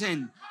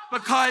reason.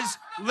 Because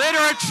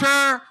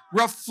literature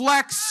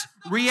reflects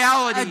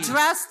reality.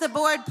 Address the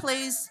board,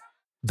 please.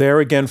 There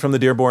again from the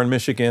Dearborn,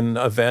 Michigan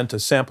event, a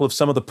sample of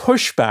some of the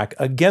pushback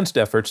against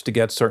efforts to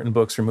get certain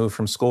books removed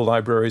from school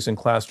libraries and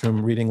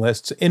classroom reading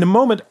lists. In a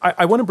moment,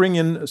 I want to bring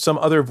in some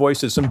other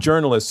voices, some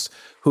journalists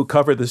who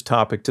cover this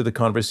topic to the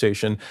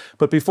conversation.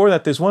 But before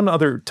that, there's one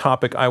other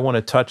topic I want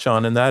to touch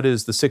on, and that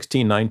is the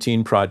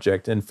 1619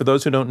 Project. And for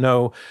those who don't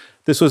know,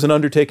 this was an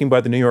undertaking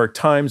by the New York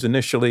Times,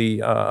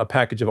 initially a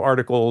package of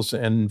articles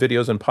and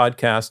videos and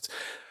podcasts.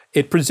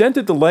 It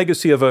presented the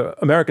legacy of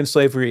American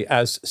slavery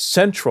as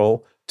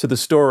central to the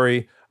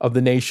story of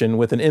the nation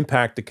with an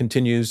impact that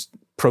continues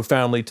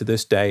profoundly to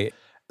this day.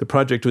 The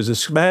project was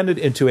expanded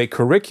into a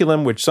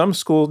curriculum which some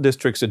school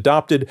districts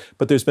adopted,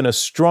 but there's been a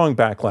strong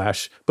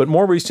backlash. But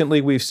more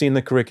recently, we've seen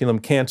the curriculum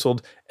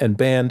canceled and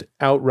banned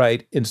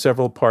outright in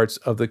several parts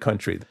of the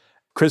country.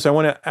 Chris, I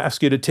want to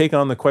ask you to take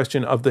on the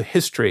question of the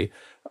history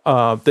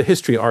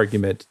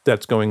argument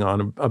that's going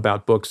on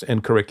about books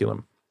and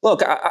curriculum.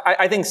 Look,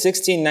 I think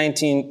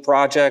 1619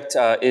 Project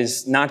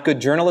is not good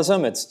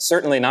journalism. It's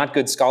certainly not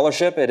good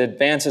scholarship. It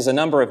advances a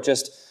number of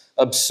just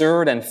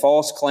absurd and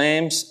false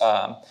claims.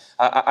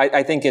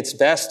 I think it's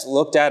best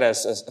looked at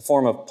as a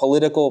form of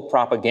political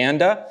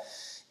propaganda.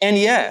 And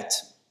yet,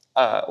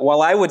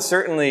 while I would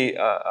certainly,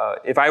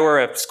 if I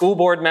were a school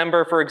board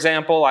member, for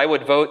example, I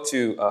would vote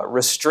to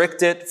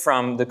restrict it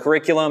from the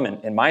curriculum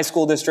in my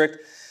school district.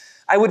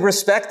 I would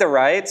respect the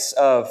rights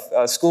of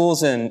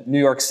schools in New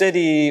York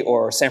City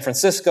or San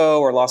Francisco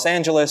or Los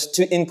Angeles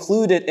to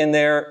include it in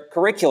their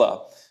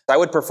curricula. I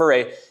would prefer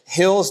a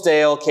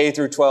Hillsdale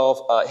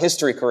K-12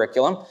 history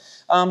curriculum.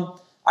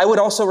 I would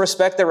also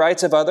respect the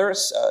rights of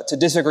others to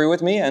disagree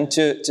with me and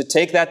to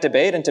take that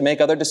debate and to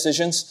make other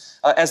decisions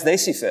as they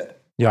see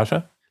fit.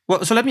 Yascha?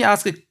 Well, so let me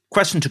ask a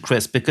question to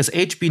Chris, because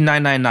HB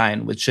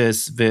 999, which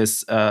is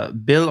this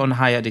bill on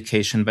higher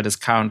education that is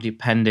currently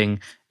pending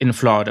in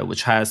Florida,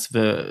 which has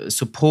the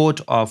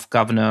support of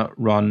Governor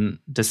Ron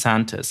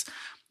DeSantis,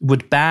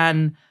 would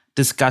ban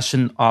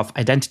discussion of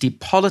identity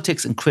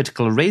politics and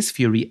critical race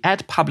theory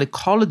at public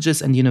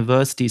colleges and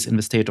universities in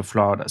the state of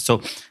Florida.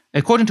 So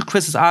according to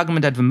Chris's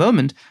argument at the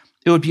moment,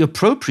 it would be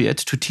appropriate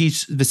to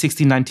teach the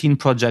 1619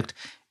 Project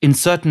in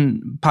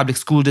certain public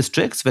school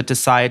districts that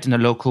decide in a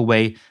local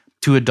way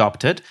to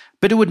adopt it,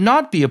 but it would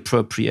not be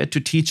appropriate to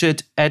teach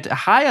it at a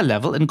higher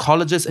level in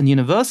colleges and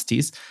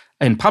universities,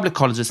 in public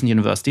colleges and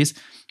universities,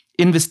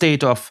 in the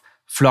state of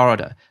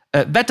Florida.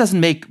 That doesn't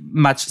make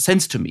much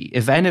sense to me.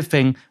 If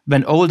anything,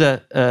 then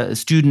older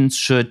students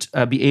should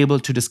be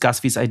able to discuss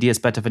these ideas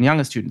better than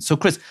younger students. So,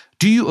 Chris,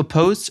 do you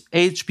oppose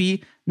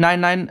HB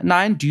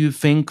 999? Do you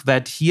think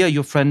that here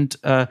your friend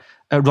Ron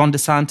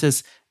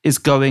DeSantis is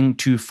going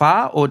too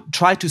far? Or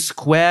try to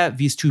square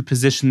these two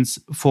positions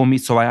for me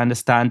so I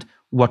understand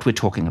what we're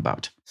talking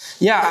about.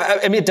 Yeah,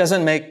 I mean, it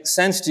doesn't make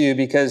sense to you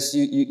because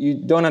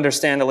you don't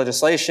understand the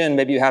legislation.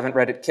 Maybe you haven't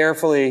read it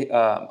carefully,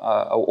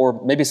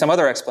 or maybe some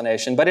other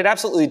explanation. But it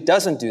absolutely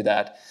doesn't do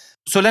that.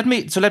 So let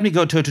me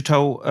go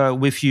toe-to-toe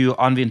with you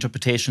on the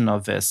interpretation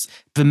of this.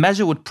 The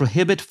measure would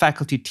prohibit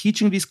faculty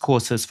teaching these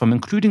courses from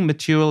including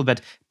material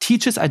that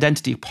teaches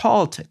identity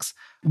politics,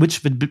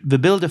 which the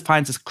bill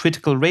defines as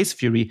critical race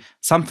theory,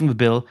 something the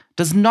bill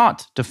does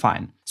not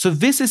define. So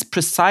this is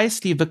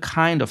precisely the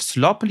kind of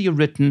sloppily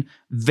written,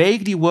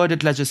 vaguely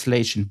worded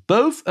legislation,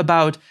 both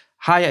about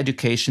higher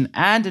education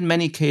and, in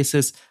many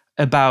cases,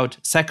 about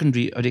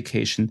secondary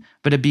education,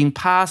 that are being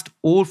passed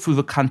all through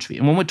the country.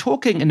 And when we're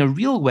talking in a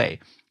real way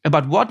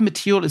about what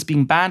material is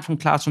being banned from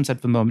classrooms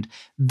at the moment,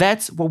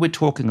 that's what we're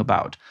talking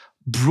about.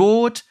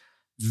 Broad,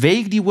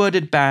 vaguely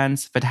worded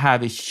bans that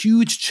have a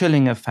huge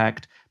chilling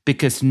effect,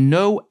 because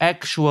no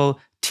actual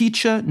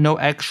teacher, no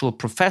actual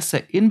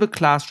professor in the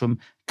classroom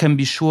can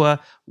be sure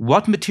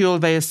what material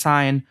they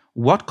assign,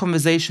 what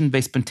conversation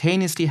they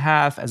spontaneously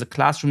have as a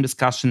classroom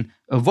discussion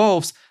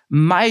evolves,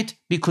 might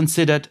be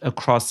considered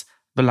across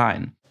the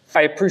line.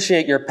 I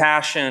appreciate your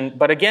passion,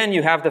 but again,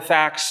 you have the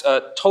facts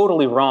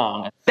totally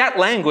wrong. That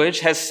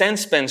language has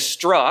since been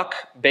struck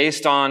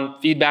based on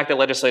feedback that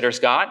legislators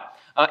got,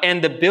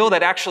 and the bill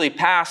that actually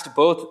passed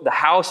both the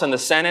House and the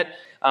Senate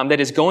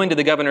that is going to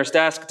the governor's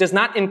desk does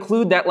not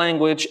include that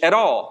language at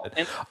all.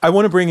 I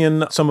want to bring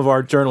in some of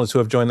our journalists who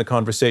have joined the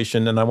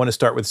conversation, and I want to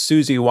start with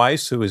Susie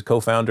Weiss, who is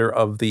co-founder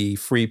of the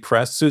Free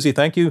Press. Susie,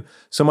 thank you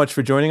so much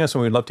for joining us,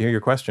 and we'd love to hear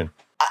your question.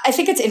 I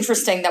think it's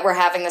interesting that we're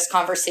having this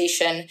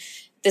conversation,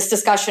 this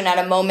discussion at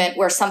a moment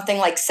where something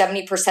like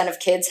 70% of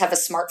kids have a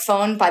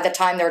smartphone by the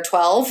time they're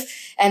 12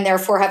 and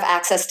therefore have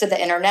access to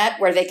the internet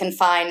where they can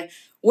find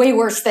way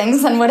worse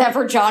things than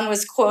whatever John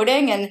was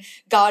quoting, and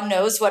God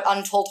knows what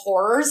untold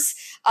horrors.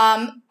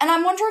 And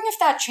I'm wondering if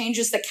that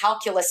changes the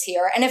calculus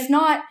here. And if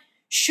not,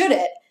 should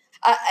it?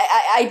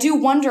 I do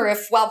wonder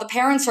if, while the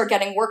parents are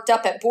getting worked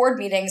up at board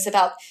meetings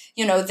about,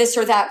 this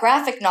or that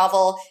graphic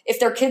novel, if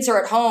their kids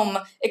are at home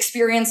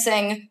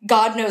experiencing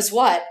God knows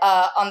what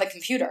on the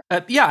computer.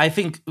 I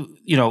think,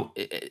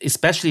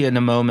 especially in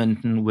a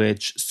moment in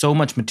which so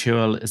much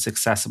material is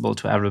accessible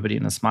to everybody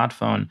in a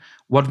smartphone,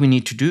 what we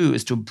need to do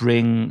is to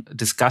bring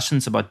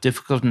discussions about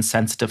difficult and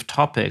sensitive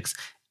topics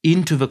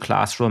into the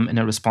classroom in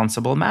a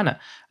responsible manner.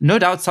 No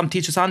doubt some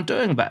teachers aren't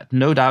doing that.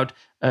 No doubt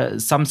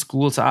some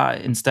schools are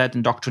instead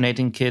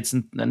indoctrinating kids,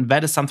 and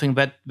that is something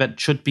that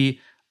should be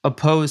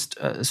opposed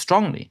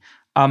strongly.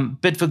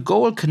 But the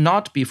goal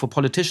cannot be for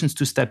politicians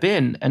to step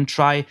in and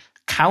try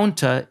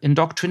counter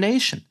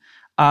indoctrination.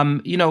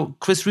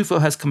 Chris Rufo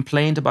has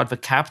complained about the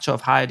capture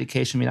of higher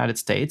education in the United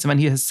States, and when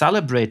he has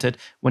celebrated,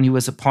 when he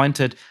was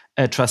appointed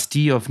a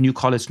trustee of New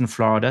College in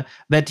Florida,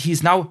 that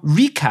he's now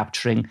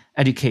recapturing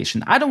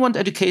education. I don't want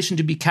education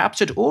to be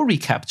captured or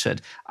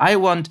recaptured. I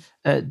want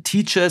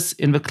teachers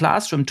in the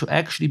classroom to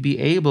actually be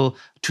able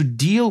to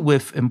deal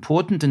with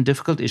important and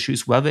difficult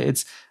issues, whether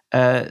it's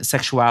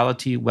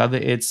sexuality, whether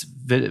it's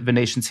the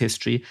nation's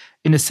history,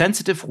 in a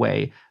sensitive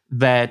way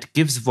that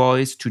gives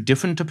voice to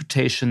different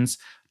interpretations,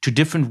 to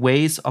different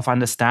ways of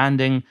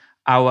understanding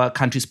our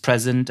country's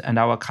present and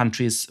our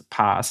country's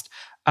past,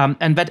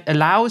 and that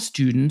allows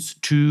students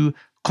to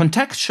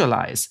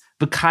contextualize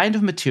the kind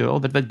of material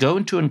that they're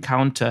going to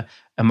encounter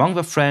among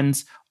their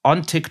friends,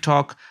 on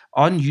TikTok,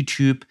 on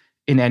YouTube,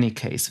 in any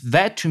case.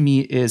 That, to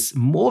me, is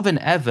more than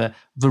ever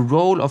the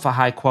role of a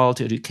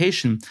high-quality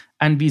education,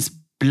 and these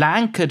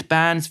blanket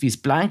bans, these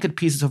blanket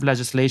pieces of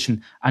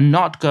legislation are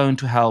not going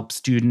to help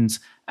students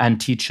and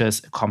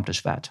teachers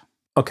accomplish that.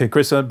 Okay,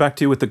 Chris, back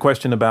to you with the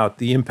question about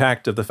the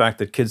impact of the fact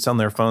that kids on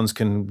their phones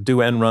can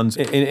do end runs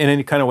in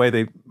any kind of way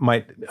they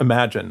might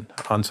imagine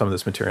on some of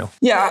this material.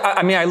 Yeah,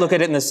 I mean, I look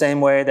at it in the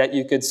same way that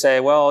you could say,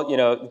 well,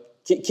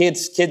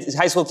 kids,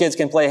 high school kids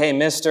can play Hey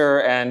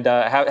Mister and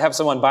have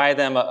someone buy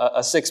them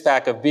a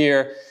six-pack of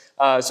beer.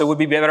 So we'd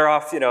be better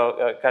off,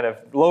 kind of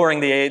lowering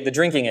the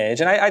drinking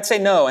age. And I'd say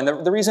no. And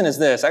the reason is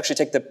this. I actually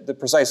take the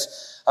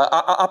precise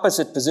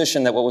opposite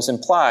position that what was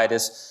implied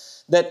is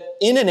that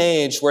in an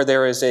age where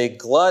there is a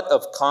glut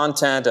of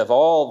content of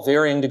all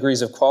varying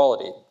degrees of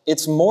quality,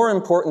 it's more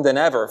important than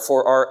ever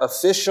for our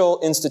official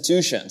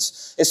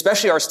institutions,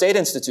 especially our state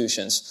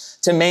institutions,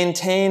 to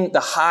maintain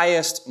the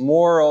highest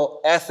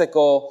moral,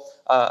 ethical,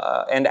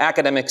 and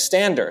academic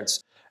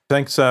standards.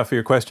 Thanks for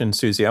your question,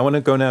 Susie. I want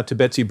to go now to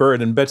Betsy Bird.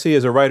 And Betsy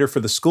is a writer for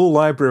the School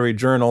Library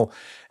Journal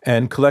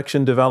and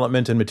Collection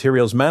Development and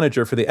Materials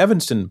Manager for the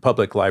Evanston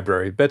Public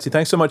Library. Betsy,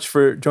 thanks so much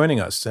for joining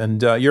us.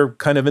 And you're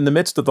kind of in the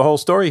midst of the whole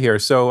story here,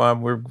 so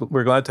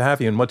we're glad to have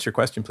you. And what's your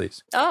question,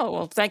 please? Oh,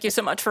 well, thank you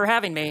so much for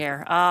having me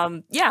here.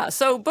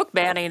 So book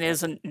banning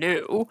isn't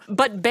new,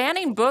 but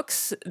banning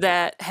books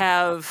that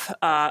have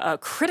a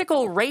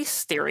critical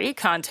race theory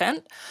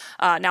content,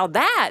 now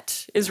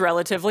that is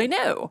relatively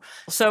new.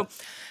 So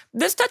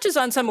this touches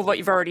on some of what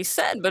you've already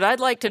said, but I'd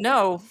like to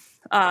know,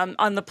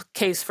 on the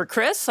case for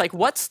Chris. Like,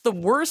 what's the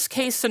worst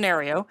case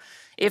scenario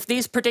if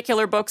these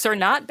particular books are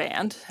not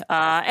banned?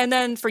 And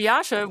then for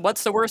Yascha,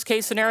 what's the worst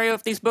case scenario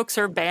if these books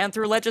are banned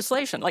through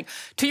legislation? Like,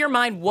 to your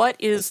mind, what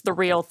is the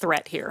real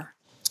threat here?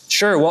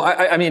 Sure. Well,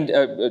 I mean,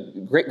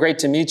 great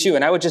to meet you.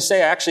 And I would just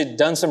say I actually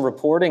done some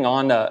reporting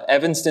on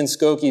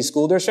Evanston-Skokie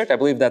School District. I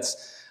believe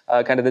that's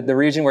kind of the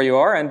region where you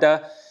are.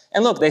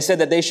 And look, they said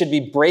that they should be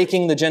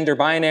breaking the gender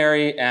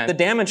binary. And the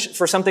damage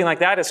for something like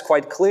that is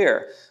quite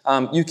clear.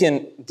 You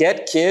can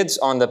get kids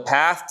on the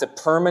path to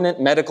permanent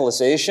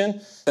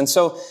medicalization. And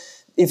so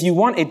if you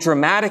want a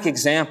dramatic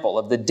example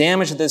of the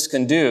damage that this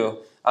can do,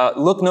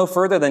 look no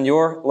further than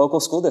your local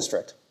school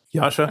district.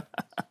 Yascha?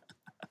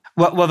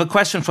 Well, the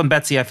question from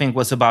Betsy, I think,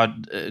 was about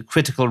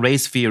critical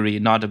race theory,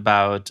 not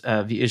about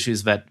the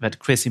issues that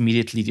Chris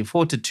immediately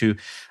defaulted to.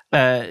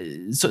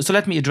 So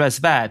let me address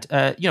that.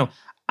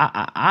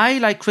 I,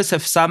 like Chris,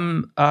 have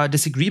some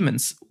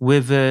disagreements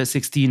with the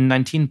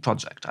 1619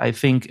 project. I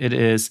think it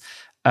is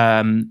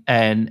an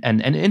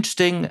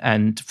interesting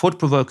and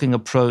thought-provoking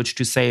approach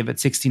to say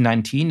that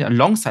 1619,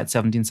 alongside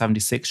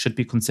 1776, should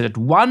be considered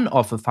one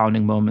of the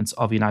founding moments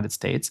of the United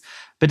States.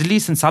 But at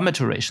least in some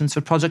iterations,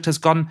 the project has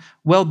gone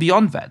well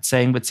beyond that,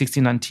 saying that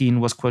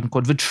 1619 was,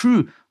 quote-unquote, the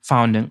true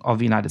founding of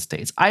the United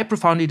States. I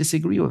profoundly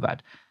disagree with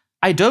that.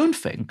 I don't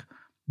think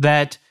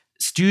that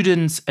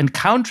students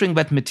encountering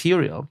that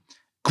material,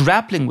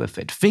 grappling with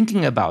it,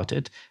 thinking about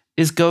it,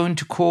 is going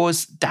to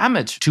cause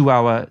damage to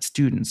our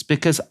students,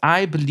 because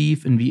I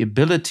believe in the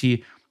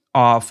ability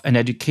of an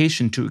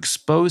education to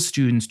expose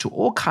students to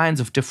all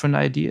kinds of different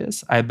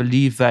ideas. I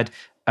believe that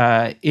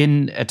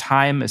in a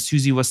time, as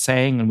Susie was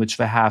saying, in which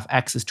they have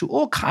access to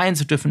all kinds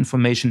of different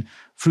information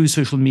through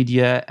social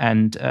media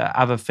and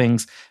other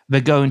things,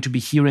 they're going to be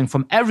hearing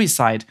from every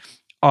side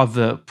of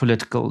the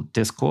political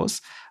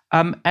discourse.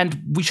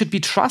 And we should be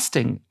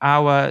trusting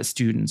our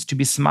students to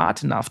be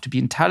smart enough, to be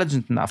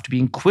intelligent enough, to be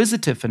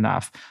inquisitive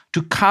enough,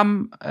 to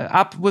come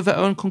up with their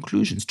own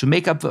conclusions, to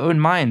make up their own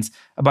minds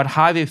about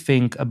how they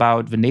think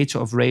about the nature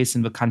of race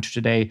in the country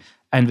today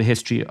and the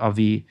history of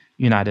the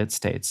United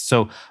States.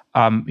 So,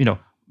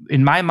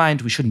 in my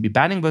mind, we shouldn't be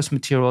banning those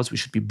materials. We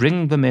should be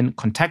bringing them in,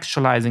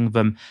 contextualizing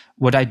them.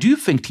 What I do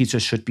think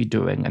teachers should be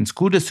doing and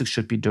school districts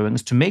should be doing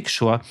is to make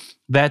sure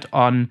that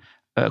on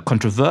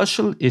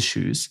controversial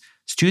issues,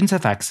 students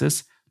have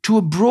access to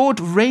a broad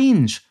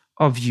range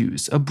of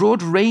views, a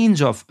broad range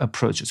of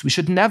approaches. We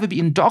should never be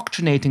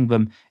indoctrinating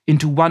them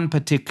into one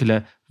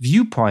particular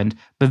viewpoint,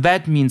 but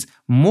that means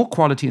more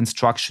quality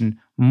instruction,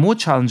 more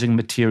challenging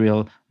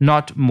material,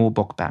 not more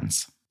book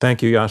bans.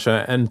 Thank you,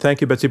 Yascha. And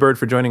thank you, Betsy Bird,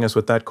 for joining us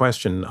with that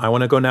question. I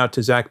want to go now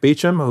to Zach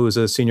Beecham, who is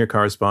a senior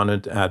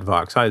correspondent at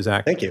Vox. Hi,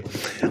 Zach. Thank you.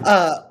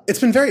 It's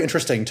been very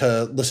interesting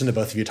to listen to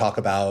both of you talk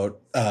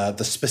about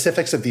the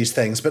specifics of these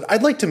things, but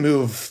I'd like to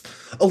move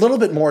a little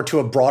bit more to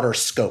a broader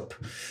scope,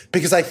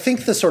 because I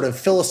think the sort of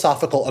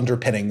philosophical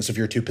underpinnings of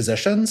your two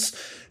positions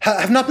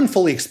have not been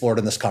fully explored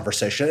in this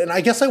conversation. And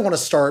I guess I want to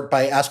start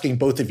by asking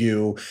both of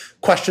you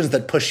questions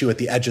that push you at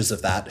the edges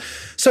of that.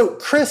 So,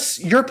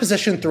 Chris, your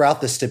position throughout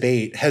this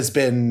debate has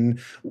been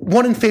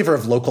one in favor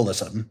of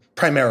localism,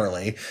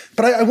 primarily.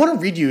 But I want to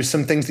read you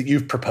some things that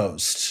you've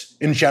proposed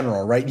in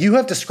general, right? You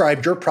have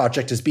described your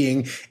project as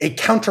being a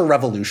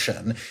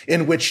counter-revolution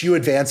in which you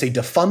advance a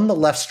defund the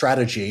left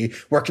strategy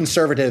where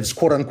conservatives,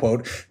 quote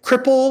unquote,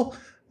 cripple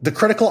the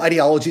critical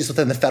ideologies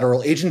within the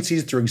federal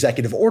agencies through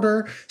executive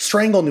order,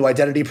 strangle new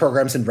identity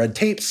programs and red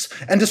tapes,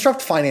 and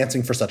disrupt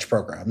financing for such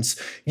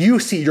programs. You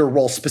see your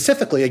role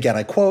specifically, again,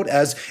 I quote,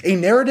 as a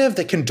narrative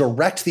that can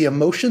direct the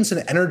emotions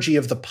and energy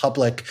of the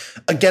public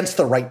against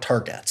the right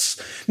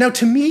targets. Now,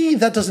 to me,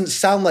 that doesn't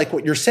sound like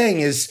what you're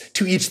saying is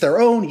to each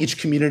their own, each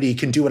community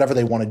can do whatever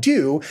they want to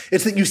do.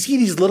 It's that you see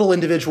these little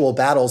individual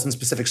battles in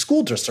specific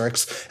school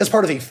districts as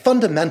part of a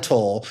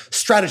fundamental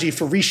strategy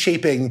for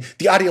reshaping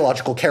the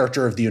ideological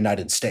character of the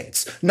United States.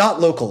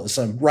 Not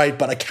localism, right,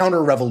 but a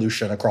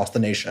counter-revolution across the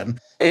nation.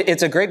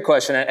 It's a great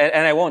question,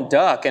 and I won't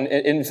duck. And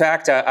in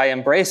fact, I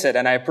embrace it,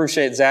 and I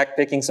appreciate Zach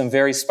picking some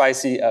very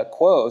spicy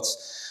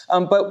quotes.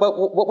 But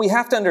what we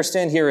have to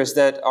understand here is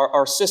that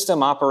our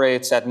system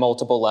operates at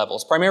multiple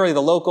levels, primarily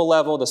the local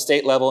level, the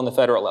state level, and the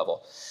federal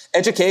level.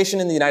 Education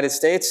in the United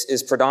States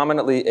is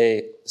predominantly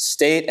a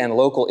state and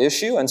local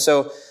issue, and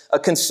so a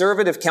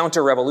conservative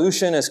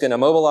counter-revolution is going to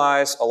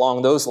mobilize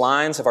along those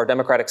lines of our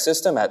democratic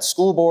system at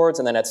school boards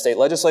and then at state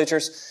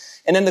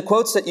legislatures. And then the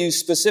quotes that you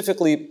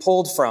specifically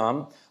pulled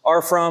from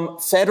are from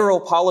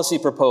federal policy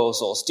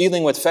proposals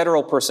dealing with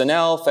federal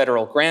personnel,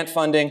 federal grant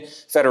funding,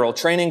 federal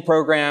training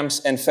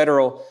programs, and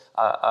federal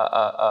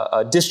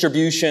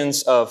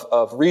distributions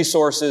of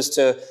resources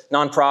to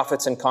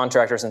nonprofits and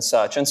contractors and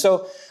such. And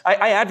so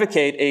I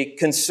advocate a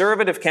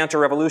conservative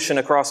counter-revolution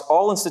across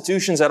all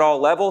institutions at all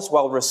levels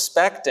while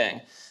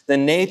respecting the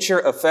nature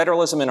of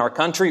federalism in our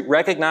country,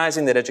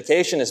 recognizing that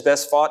education is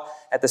best fought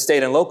at the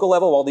state and local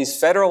level, while these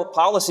federal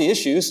policy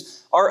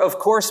issues are, of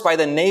course, by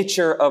the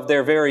nature of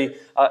their very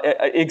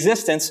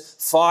existence,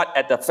 fought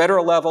at the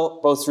federal level,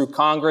 both through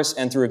Congress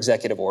and through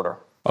executive order.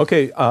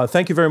 Okay,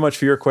 thank you very much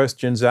for your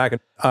question, Zach.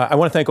 I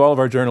want to thank all of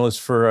our journalists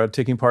for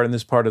taking part in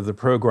this part of the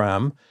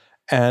program.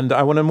 And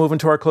I want to move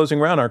into our closing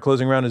round. Our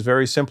closing round is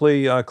very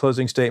simply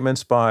closing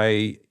statements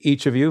by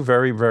each of you,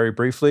 very, very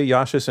briefly.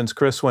 Yasha, since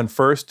Chris went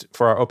first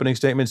for our opening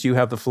statements, you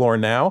have the floor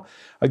now.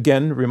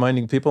 Again,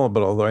 reminding people,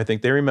 but although I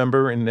think they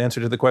remember, in answer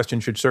to the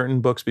question, should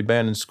certain books be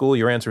banned in school,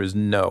 your answer is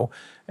no.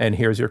 And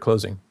here's your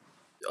closing.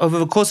 Over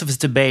the course of this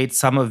debate,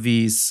 some of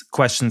these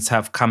questions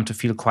have come to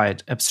feel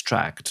quite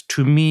abstract.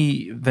 To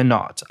me, they're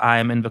not. I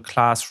am in the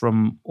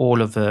classroom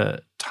all of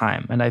the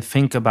time, and I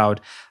think about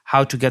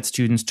how to get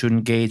students to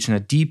engage in a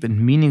deep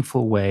and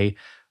meaningful way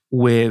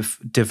with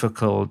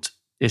difficult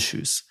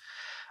issues.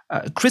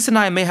 Chris and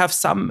I may have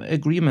some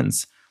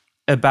agreements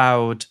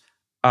about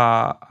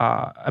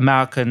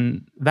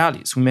American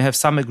values. We may have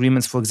some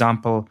agreements, for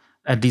example,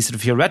 at least at a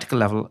theoretical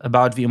level,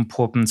 about the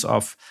importance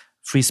of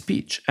free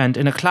speech. And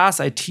in a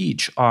class I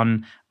teach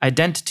on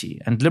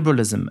identity and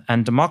liberalism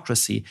and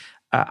democracy,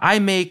 I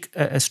make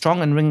a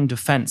strong and ringing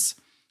defense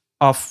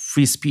of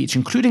free speech,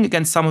 including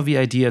against some of the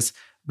ideas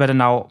that are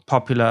now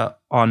popular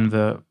on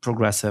the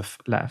progressive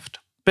left.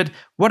 But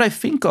what I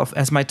think of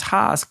as my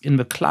task in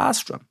the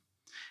classroom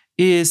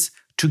is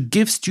to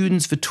give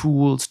students the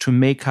tools to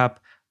make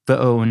up their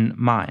own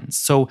minds.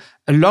 So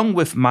along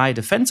with my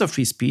defense of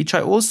free speech,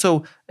 I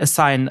also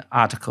assign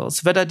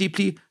articles that are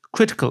deeply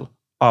critical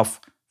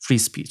of free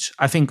speech.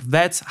 I think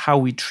that's how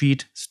we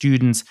treat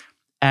students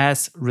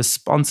as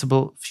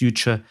responsible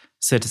future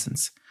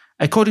citizens.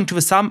 According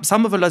to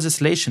some of the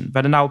legislation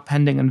that are now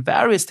pending in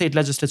various state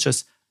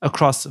legislatures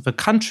across the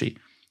country,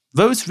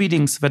 those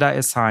readings that I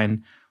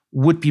assign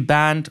would be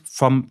banned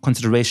from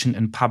consideration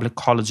in public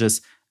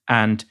colleges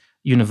and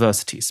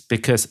universities,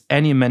 because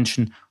any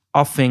mention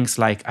of things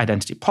like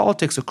identity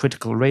politics or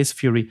critical race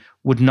theory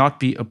would not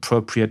be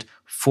appropriate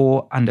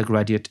for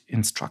undergraduate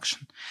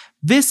instruction.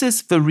 This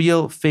is the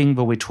real thing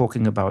that we're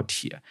talking about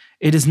here.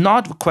 It is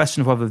not a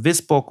question of whether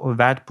this book or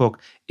that book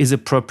is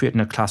appropriate in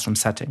a classroom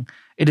setting.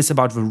 It is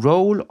about the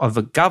role of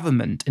the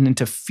government in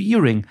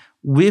interfering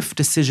with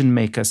decision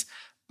makers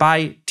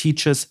by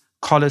teachers,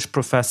 college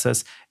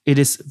professors. It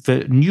is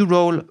the new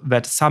role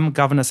that some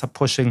governors are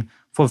pushing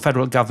for the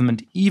federal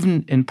government,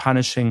 even in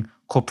punishing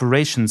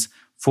corporations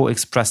for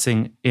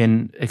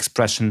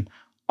expression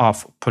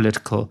of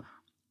political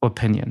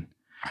opinion.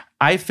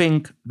 I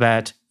think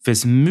that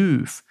this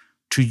move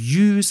to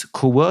use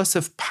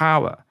coercive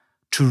power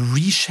to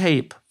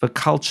reshape the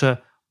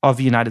culture of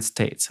the United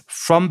States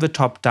from the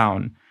top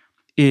down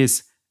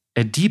is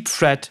a deep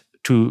threat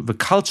to the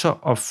culture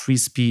of free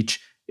speech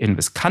in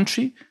this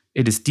country.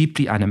 It is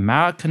deeply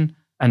un-American,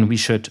 and we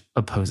should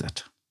oppose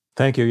it.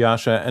 Thank you,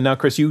 Yasha. And now,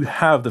 Chris, you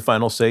have the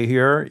final say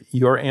here.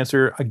 Your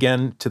answer,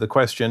 again, to the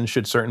question,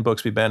 should certain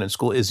books be banned in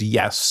school, is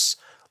yes.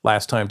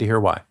 Last time to hear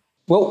why.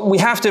 Well, we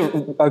have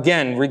to,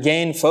 again,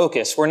 regain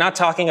focus. We're not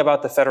talking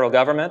about the federal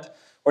government.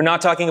 We're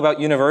not talking about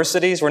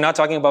universities. We're not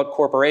talking about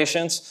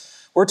corporations.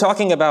 We're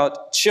talking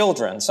about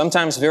children,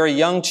 sometimes very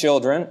young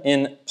children,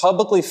 in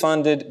publicly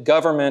funded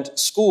government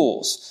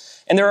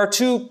schools. And there are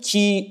two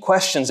key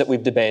questions that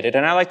we've debated,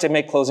 and I like to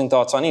make closing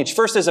thoughts on each.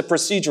 First is a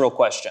procedural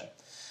question.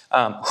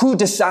 Who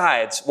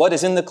decides what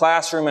is in the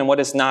classroom and what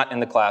is not in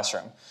the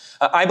classroom?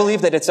 I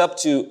believe that it's up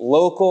to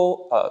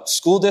local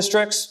school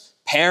districts,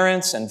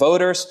 parents and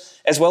voters,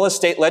 as well as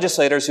state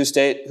legislators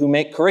who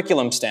make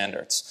curriculum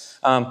standards,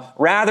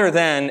 rather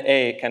than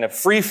a kind of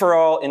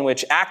free-for-all in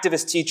which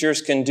activist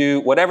teachers can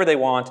do whatever they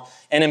want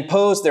and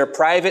impose their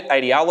private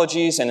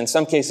ideologies and in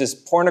some cases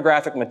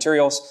pornographic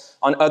materials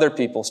on other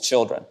people's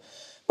children.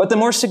 But the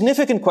more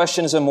significant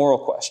question is a moral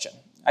question.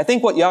 I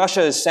think what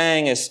Yasha is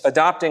saying is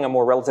adopting a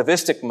more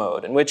relativistic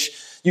mode in which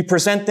you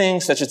present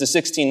things such as the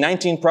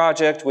 1619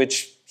 Project,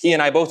 which he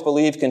and I both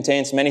believe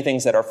contains many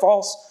things that are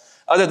false,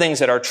 other things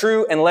that are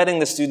true, and letting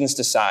the students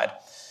decide.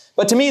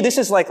 But to me, this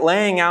is like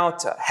laying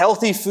out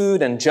healthy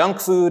food and junk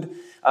food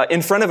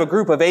in front of a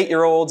group of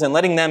 8-year-olds and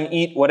letting them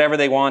eat whatever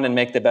they want and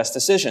make the best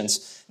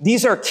decisions.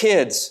 These are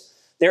kids.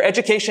 Their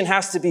education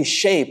has to be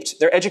shaped.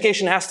 Their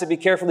education has to be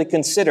carefully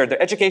considered.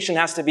 Their education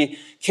has to be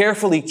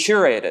carefully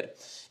curated.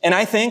 And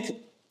I think,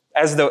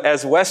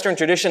 as Western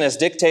tradition has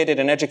dictated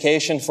in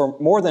education for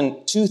more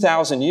than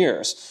 2,000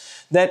 years,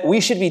 that we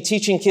should be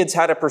teaching kids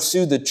how to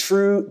pursue the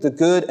true, the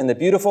good, and the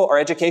beautiful. Our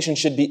education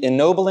should be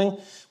ennobling.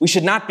 We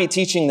should not be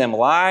teaching them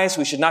lies.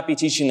 We should not be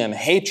teaching them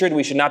hatred.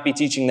 We should not be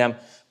teaching them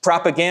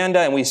propaganda,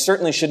 and we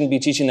certainly shouldn't be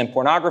teaching them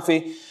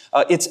pornography.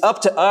 It's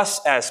up to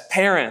us as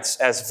parents,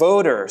 as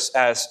voters,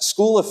 as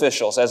school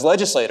officials, as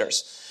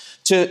legislators,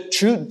 to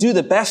do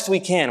the best we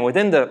can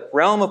within the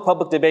realm of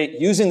public debate,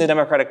 using the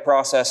democratic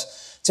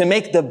process to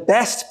make the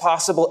best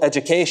possible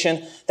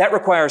education. That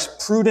requires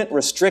prudent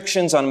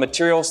restrictions on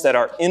materials that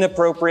are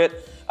inappropriate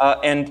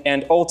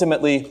and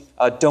ultimately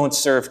don't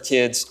serve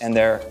kids and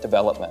their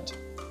development.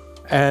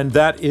 And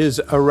that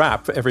is a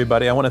wrap,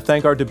 everybody. I want to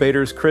thank our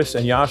debaters, Chris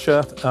and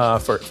Yasha,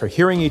 for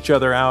hearing each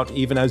other out,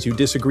 even as you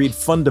disagreed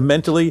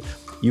fundamentally.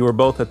 You are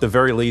both, at the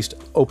very least,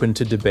 open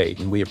to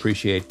debate, and we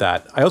appreciate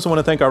that. I also want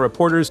to thank our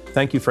reporters.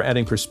 Thank you for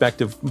adding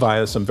perspective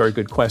via some very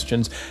good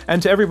questions.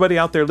 And to everybody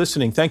out there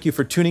listening, thank you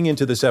for tuning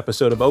into this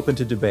episode of Open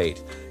to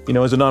Debate. You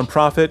know, as a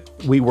nonprofit,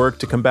 we work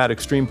to combat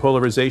extreme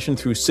polarization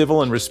through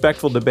civil and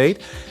respectful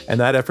debate, and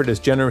that effort is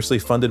generously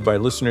funded by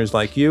listeners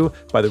like you,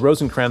 by the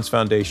Rosencrantz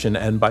Foundation,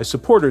 and by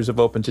supporters of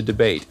Open to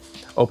Debate.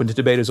 Open to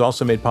Debate is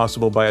also made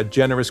possible by a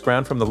generous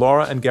grant from the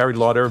Laura and Gary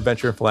Lauder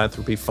Venture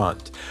Philanthropy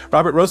Fund.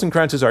 Robert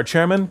Rosencrantz is our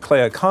chairman,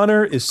 Clea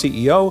Connor is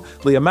CEO,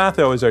 Leah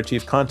Matho is our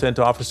chief content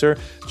officer,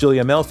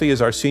 Julia Melfi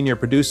is our senior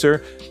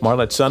producer,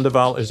 Marlet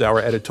Sandoval is our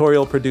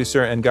editorial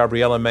producer, and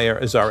Gabriella Mayer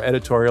is our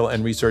editorial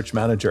and research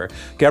manager.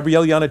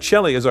 Gabrielle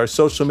Iannicelli is our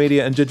social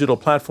media and digital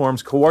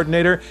platforms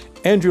coordinator.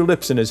 Andrew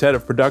Lipson is head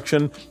of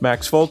production.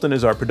 Max Fulton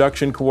is our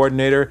production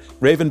coordinator.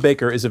 Raven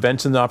Baker is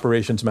events and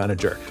operations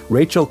manager.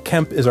 Rachel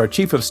Kemp is our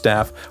chief of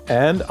staff.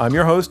 And I'm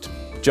your host,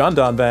 John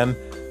Donvan.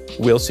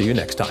 We'll see you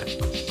next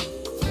time.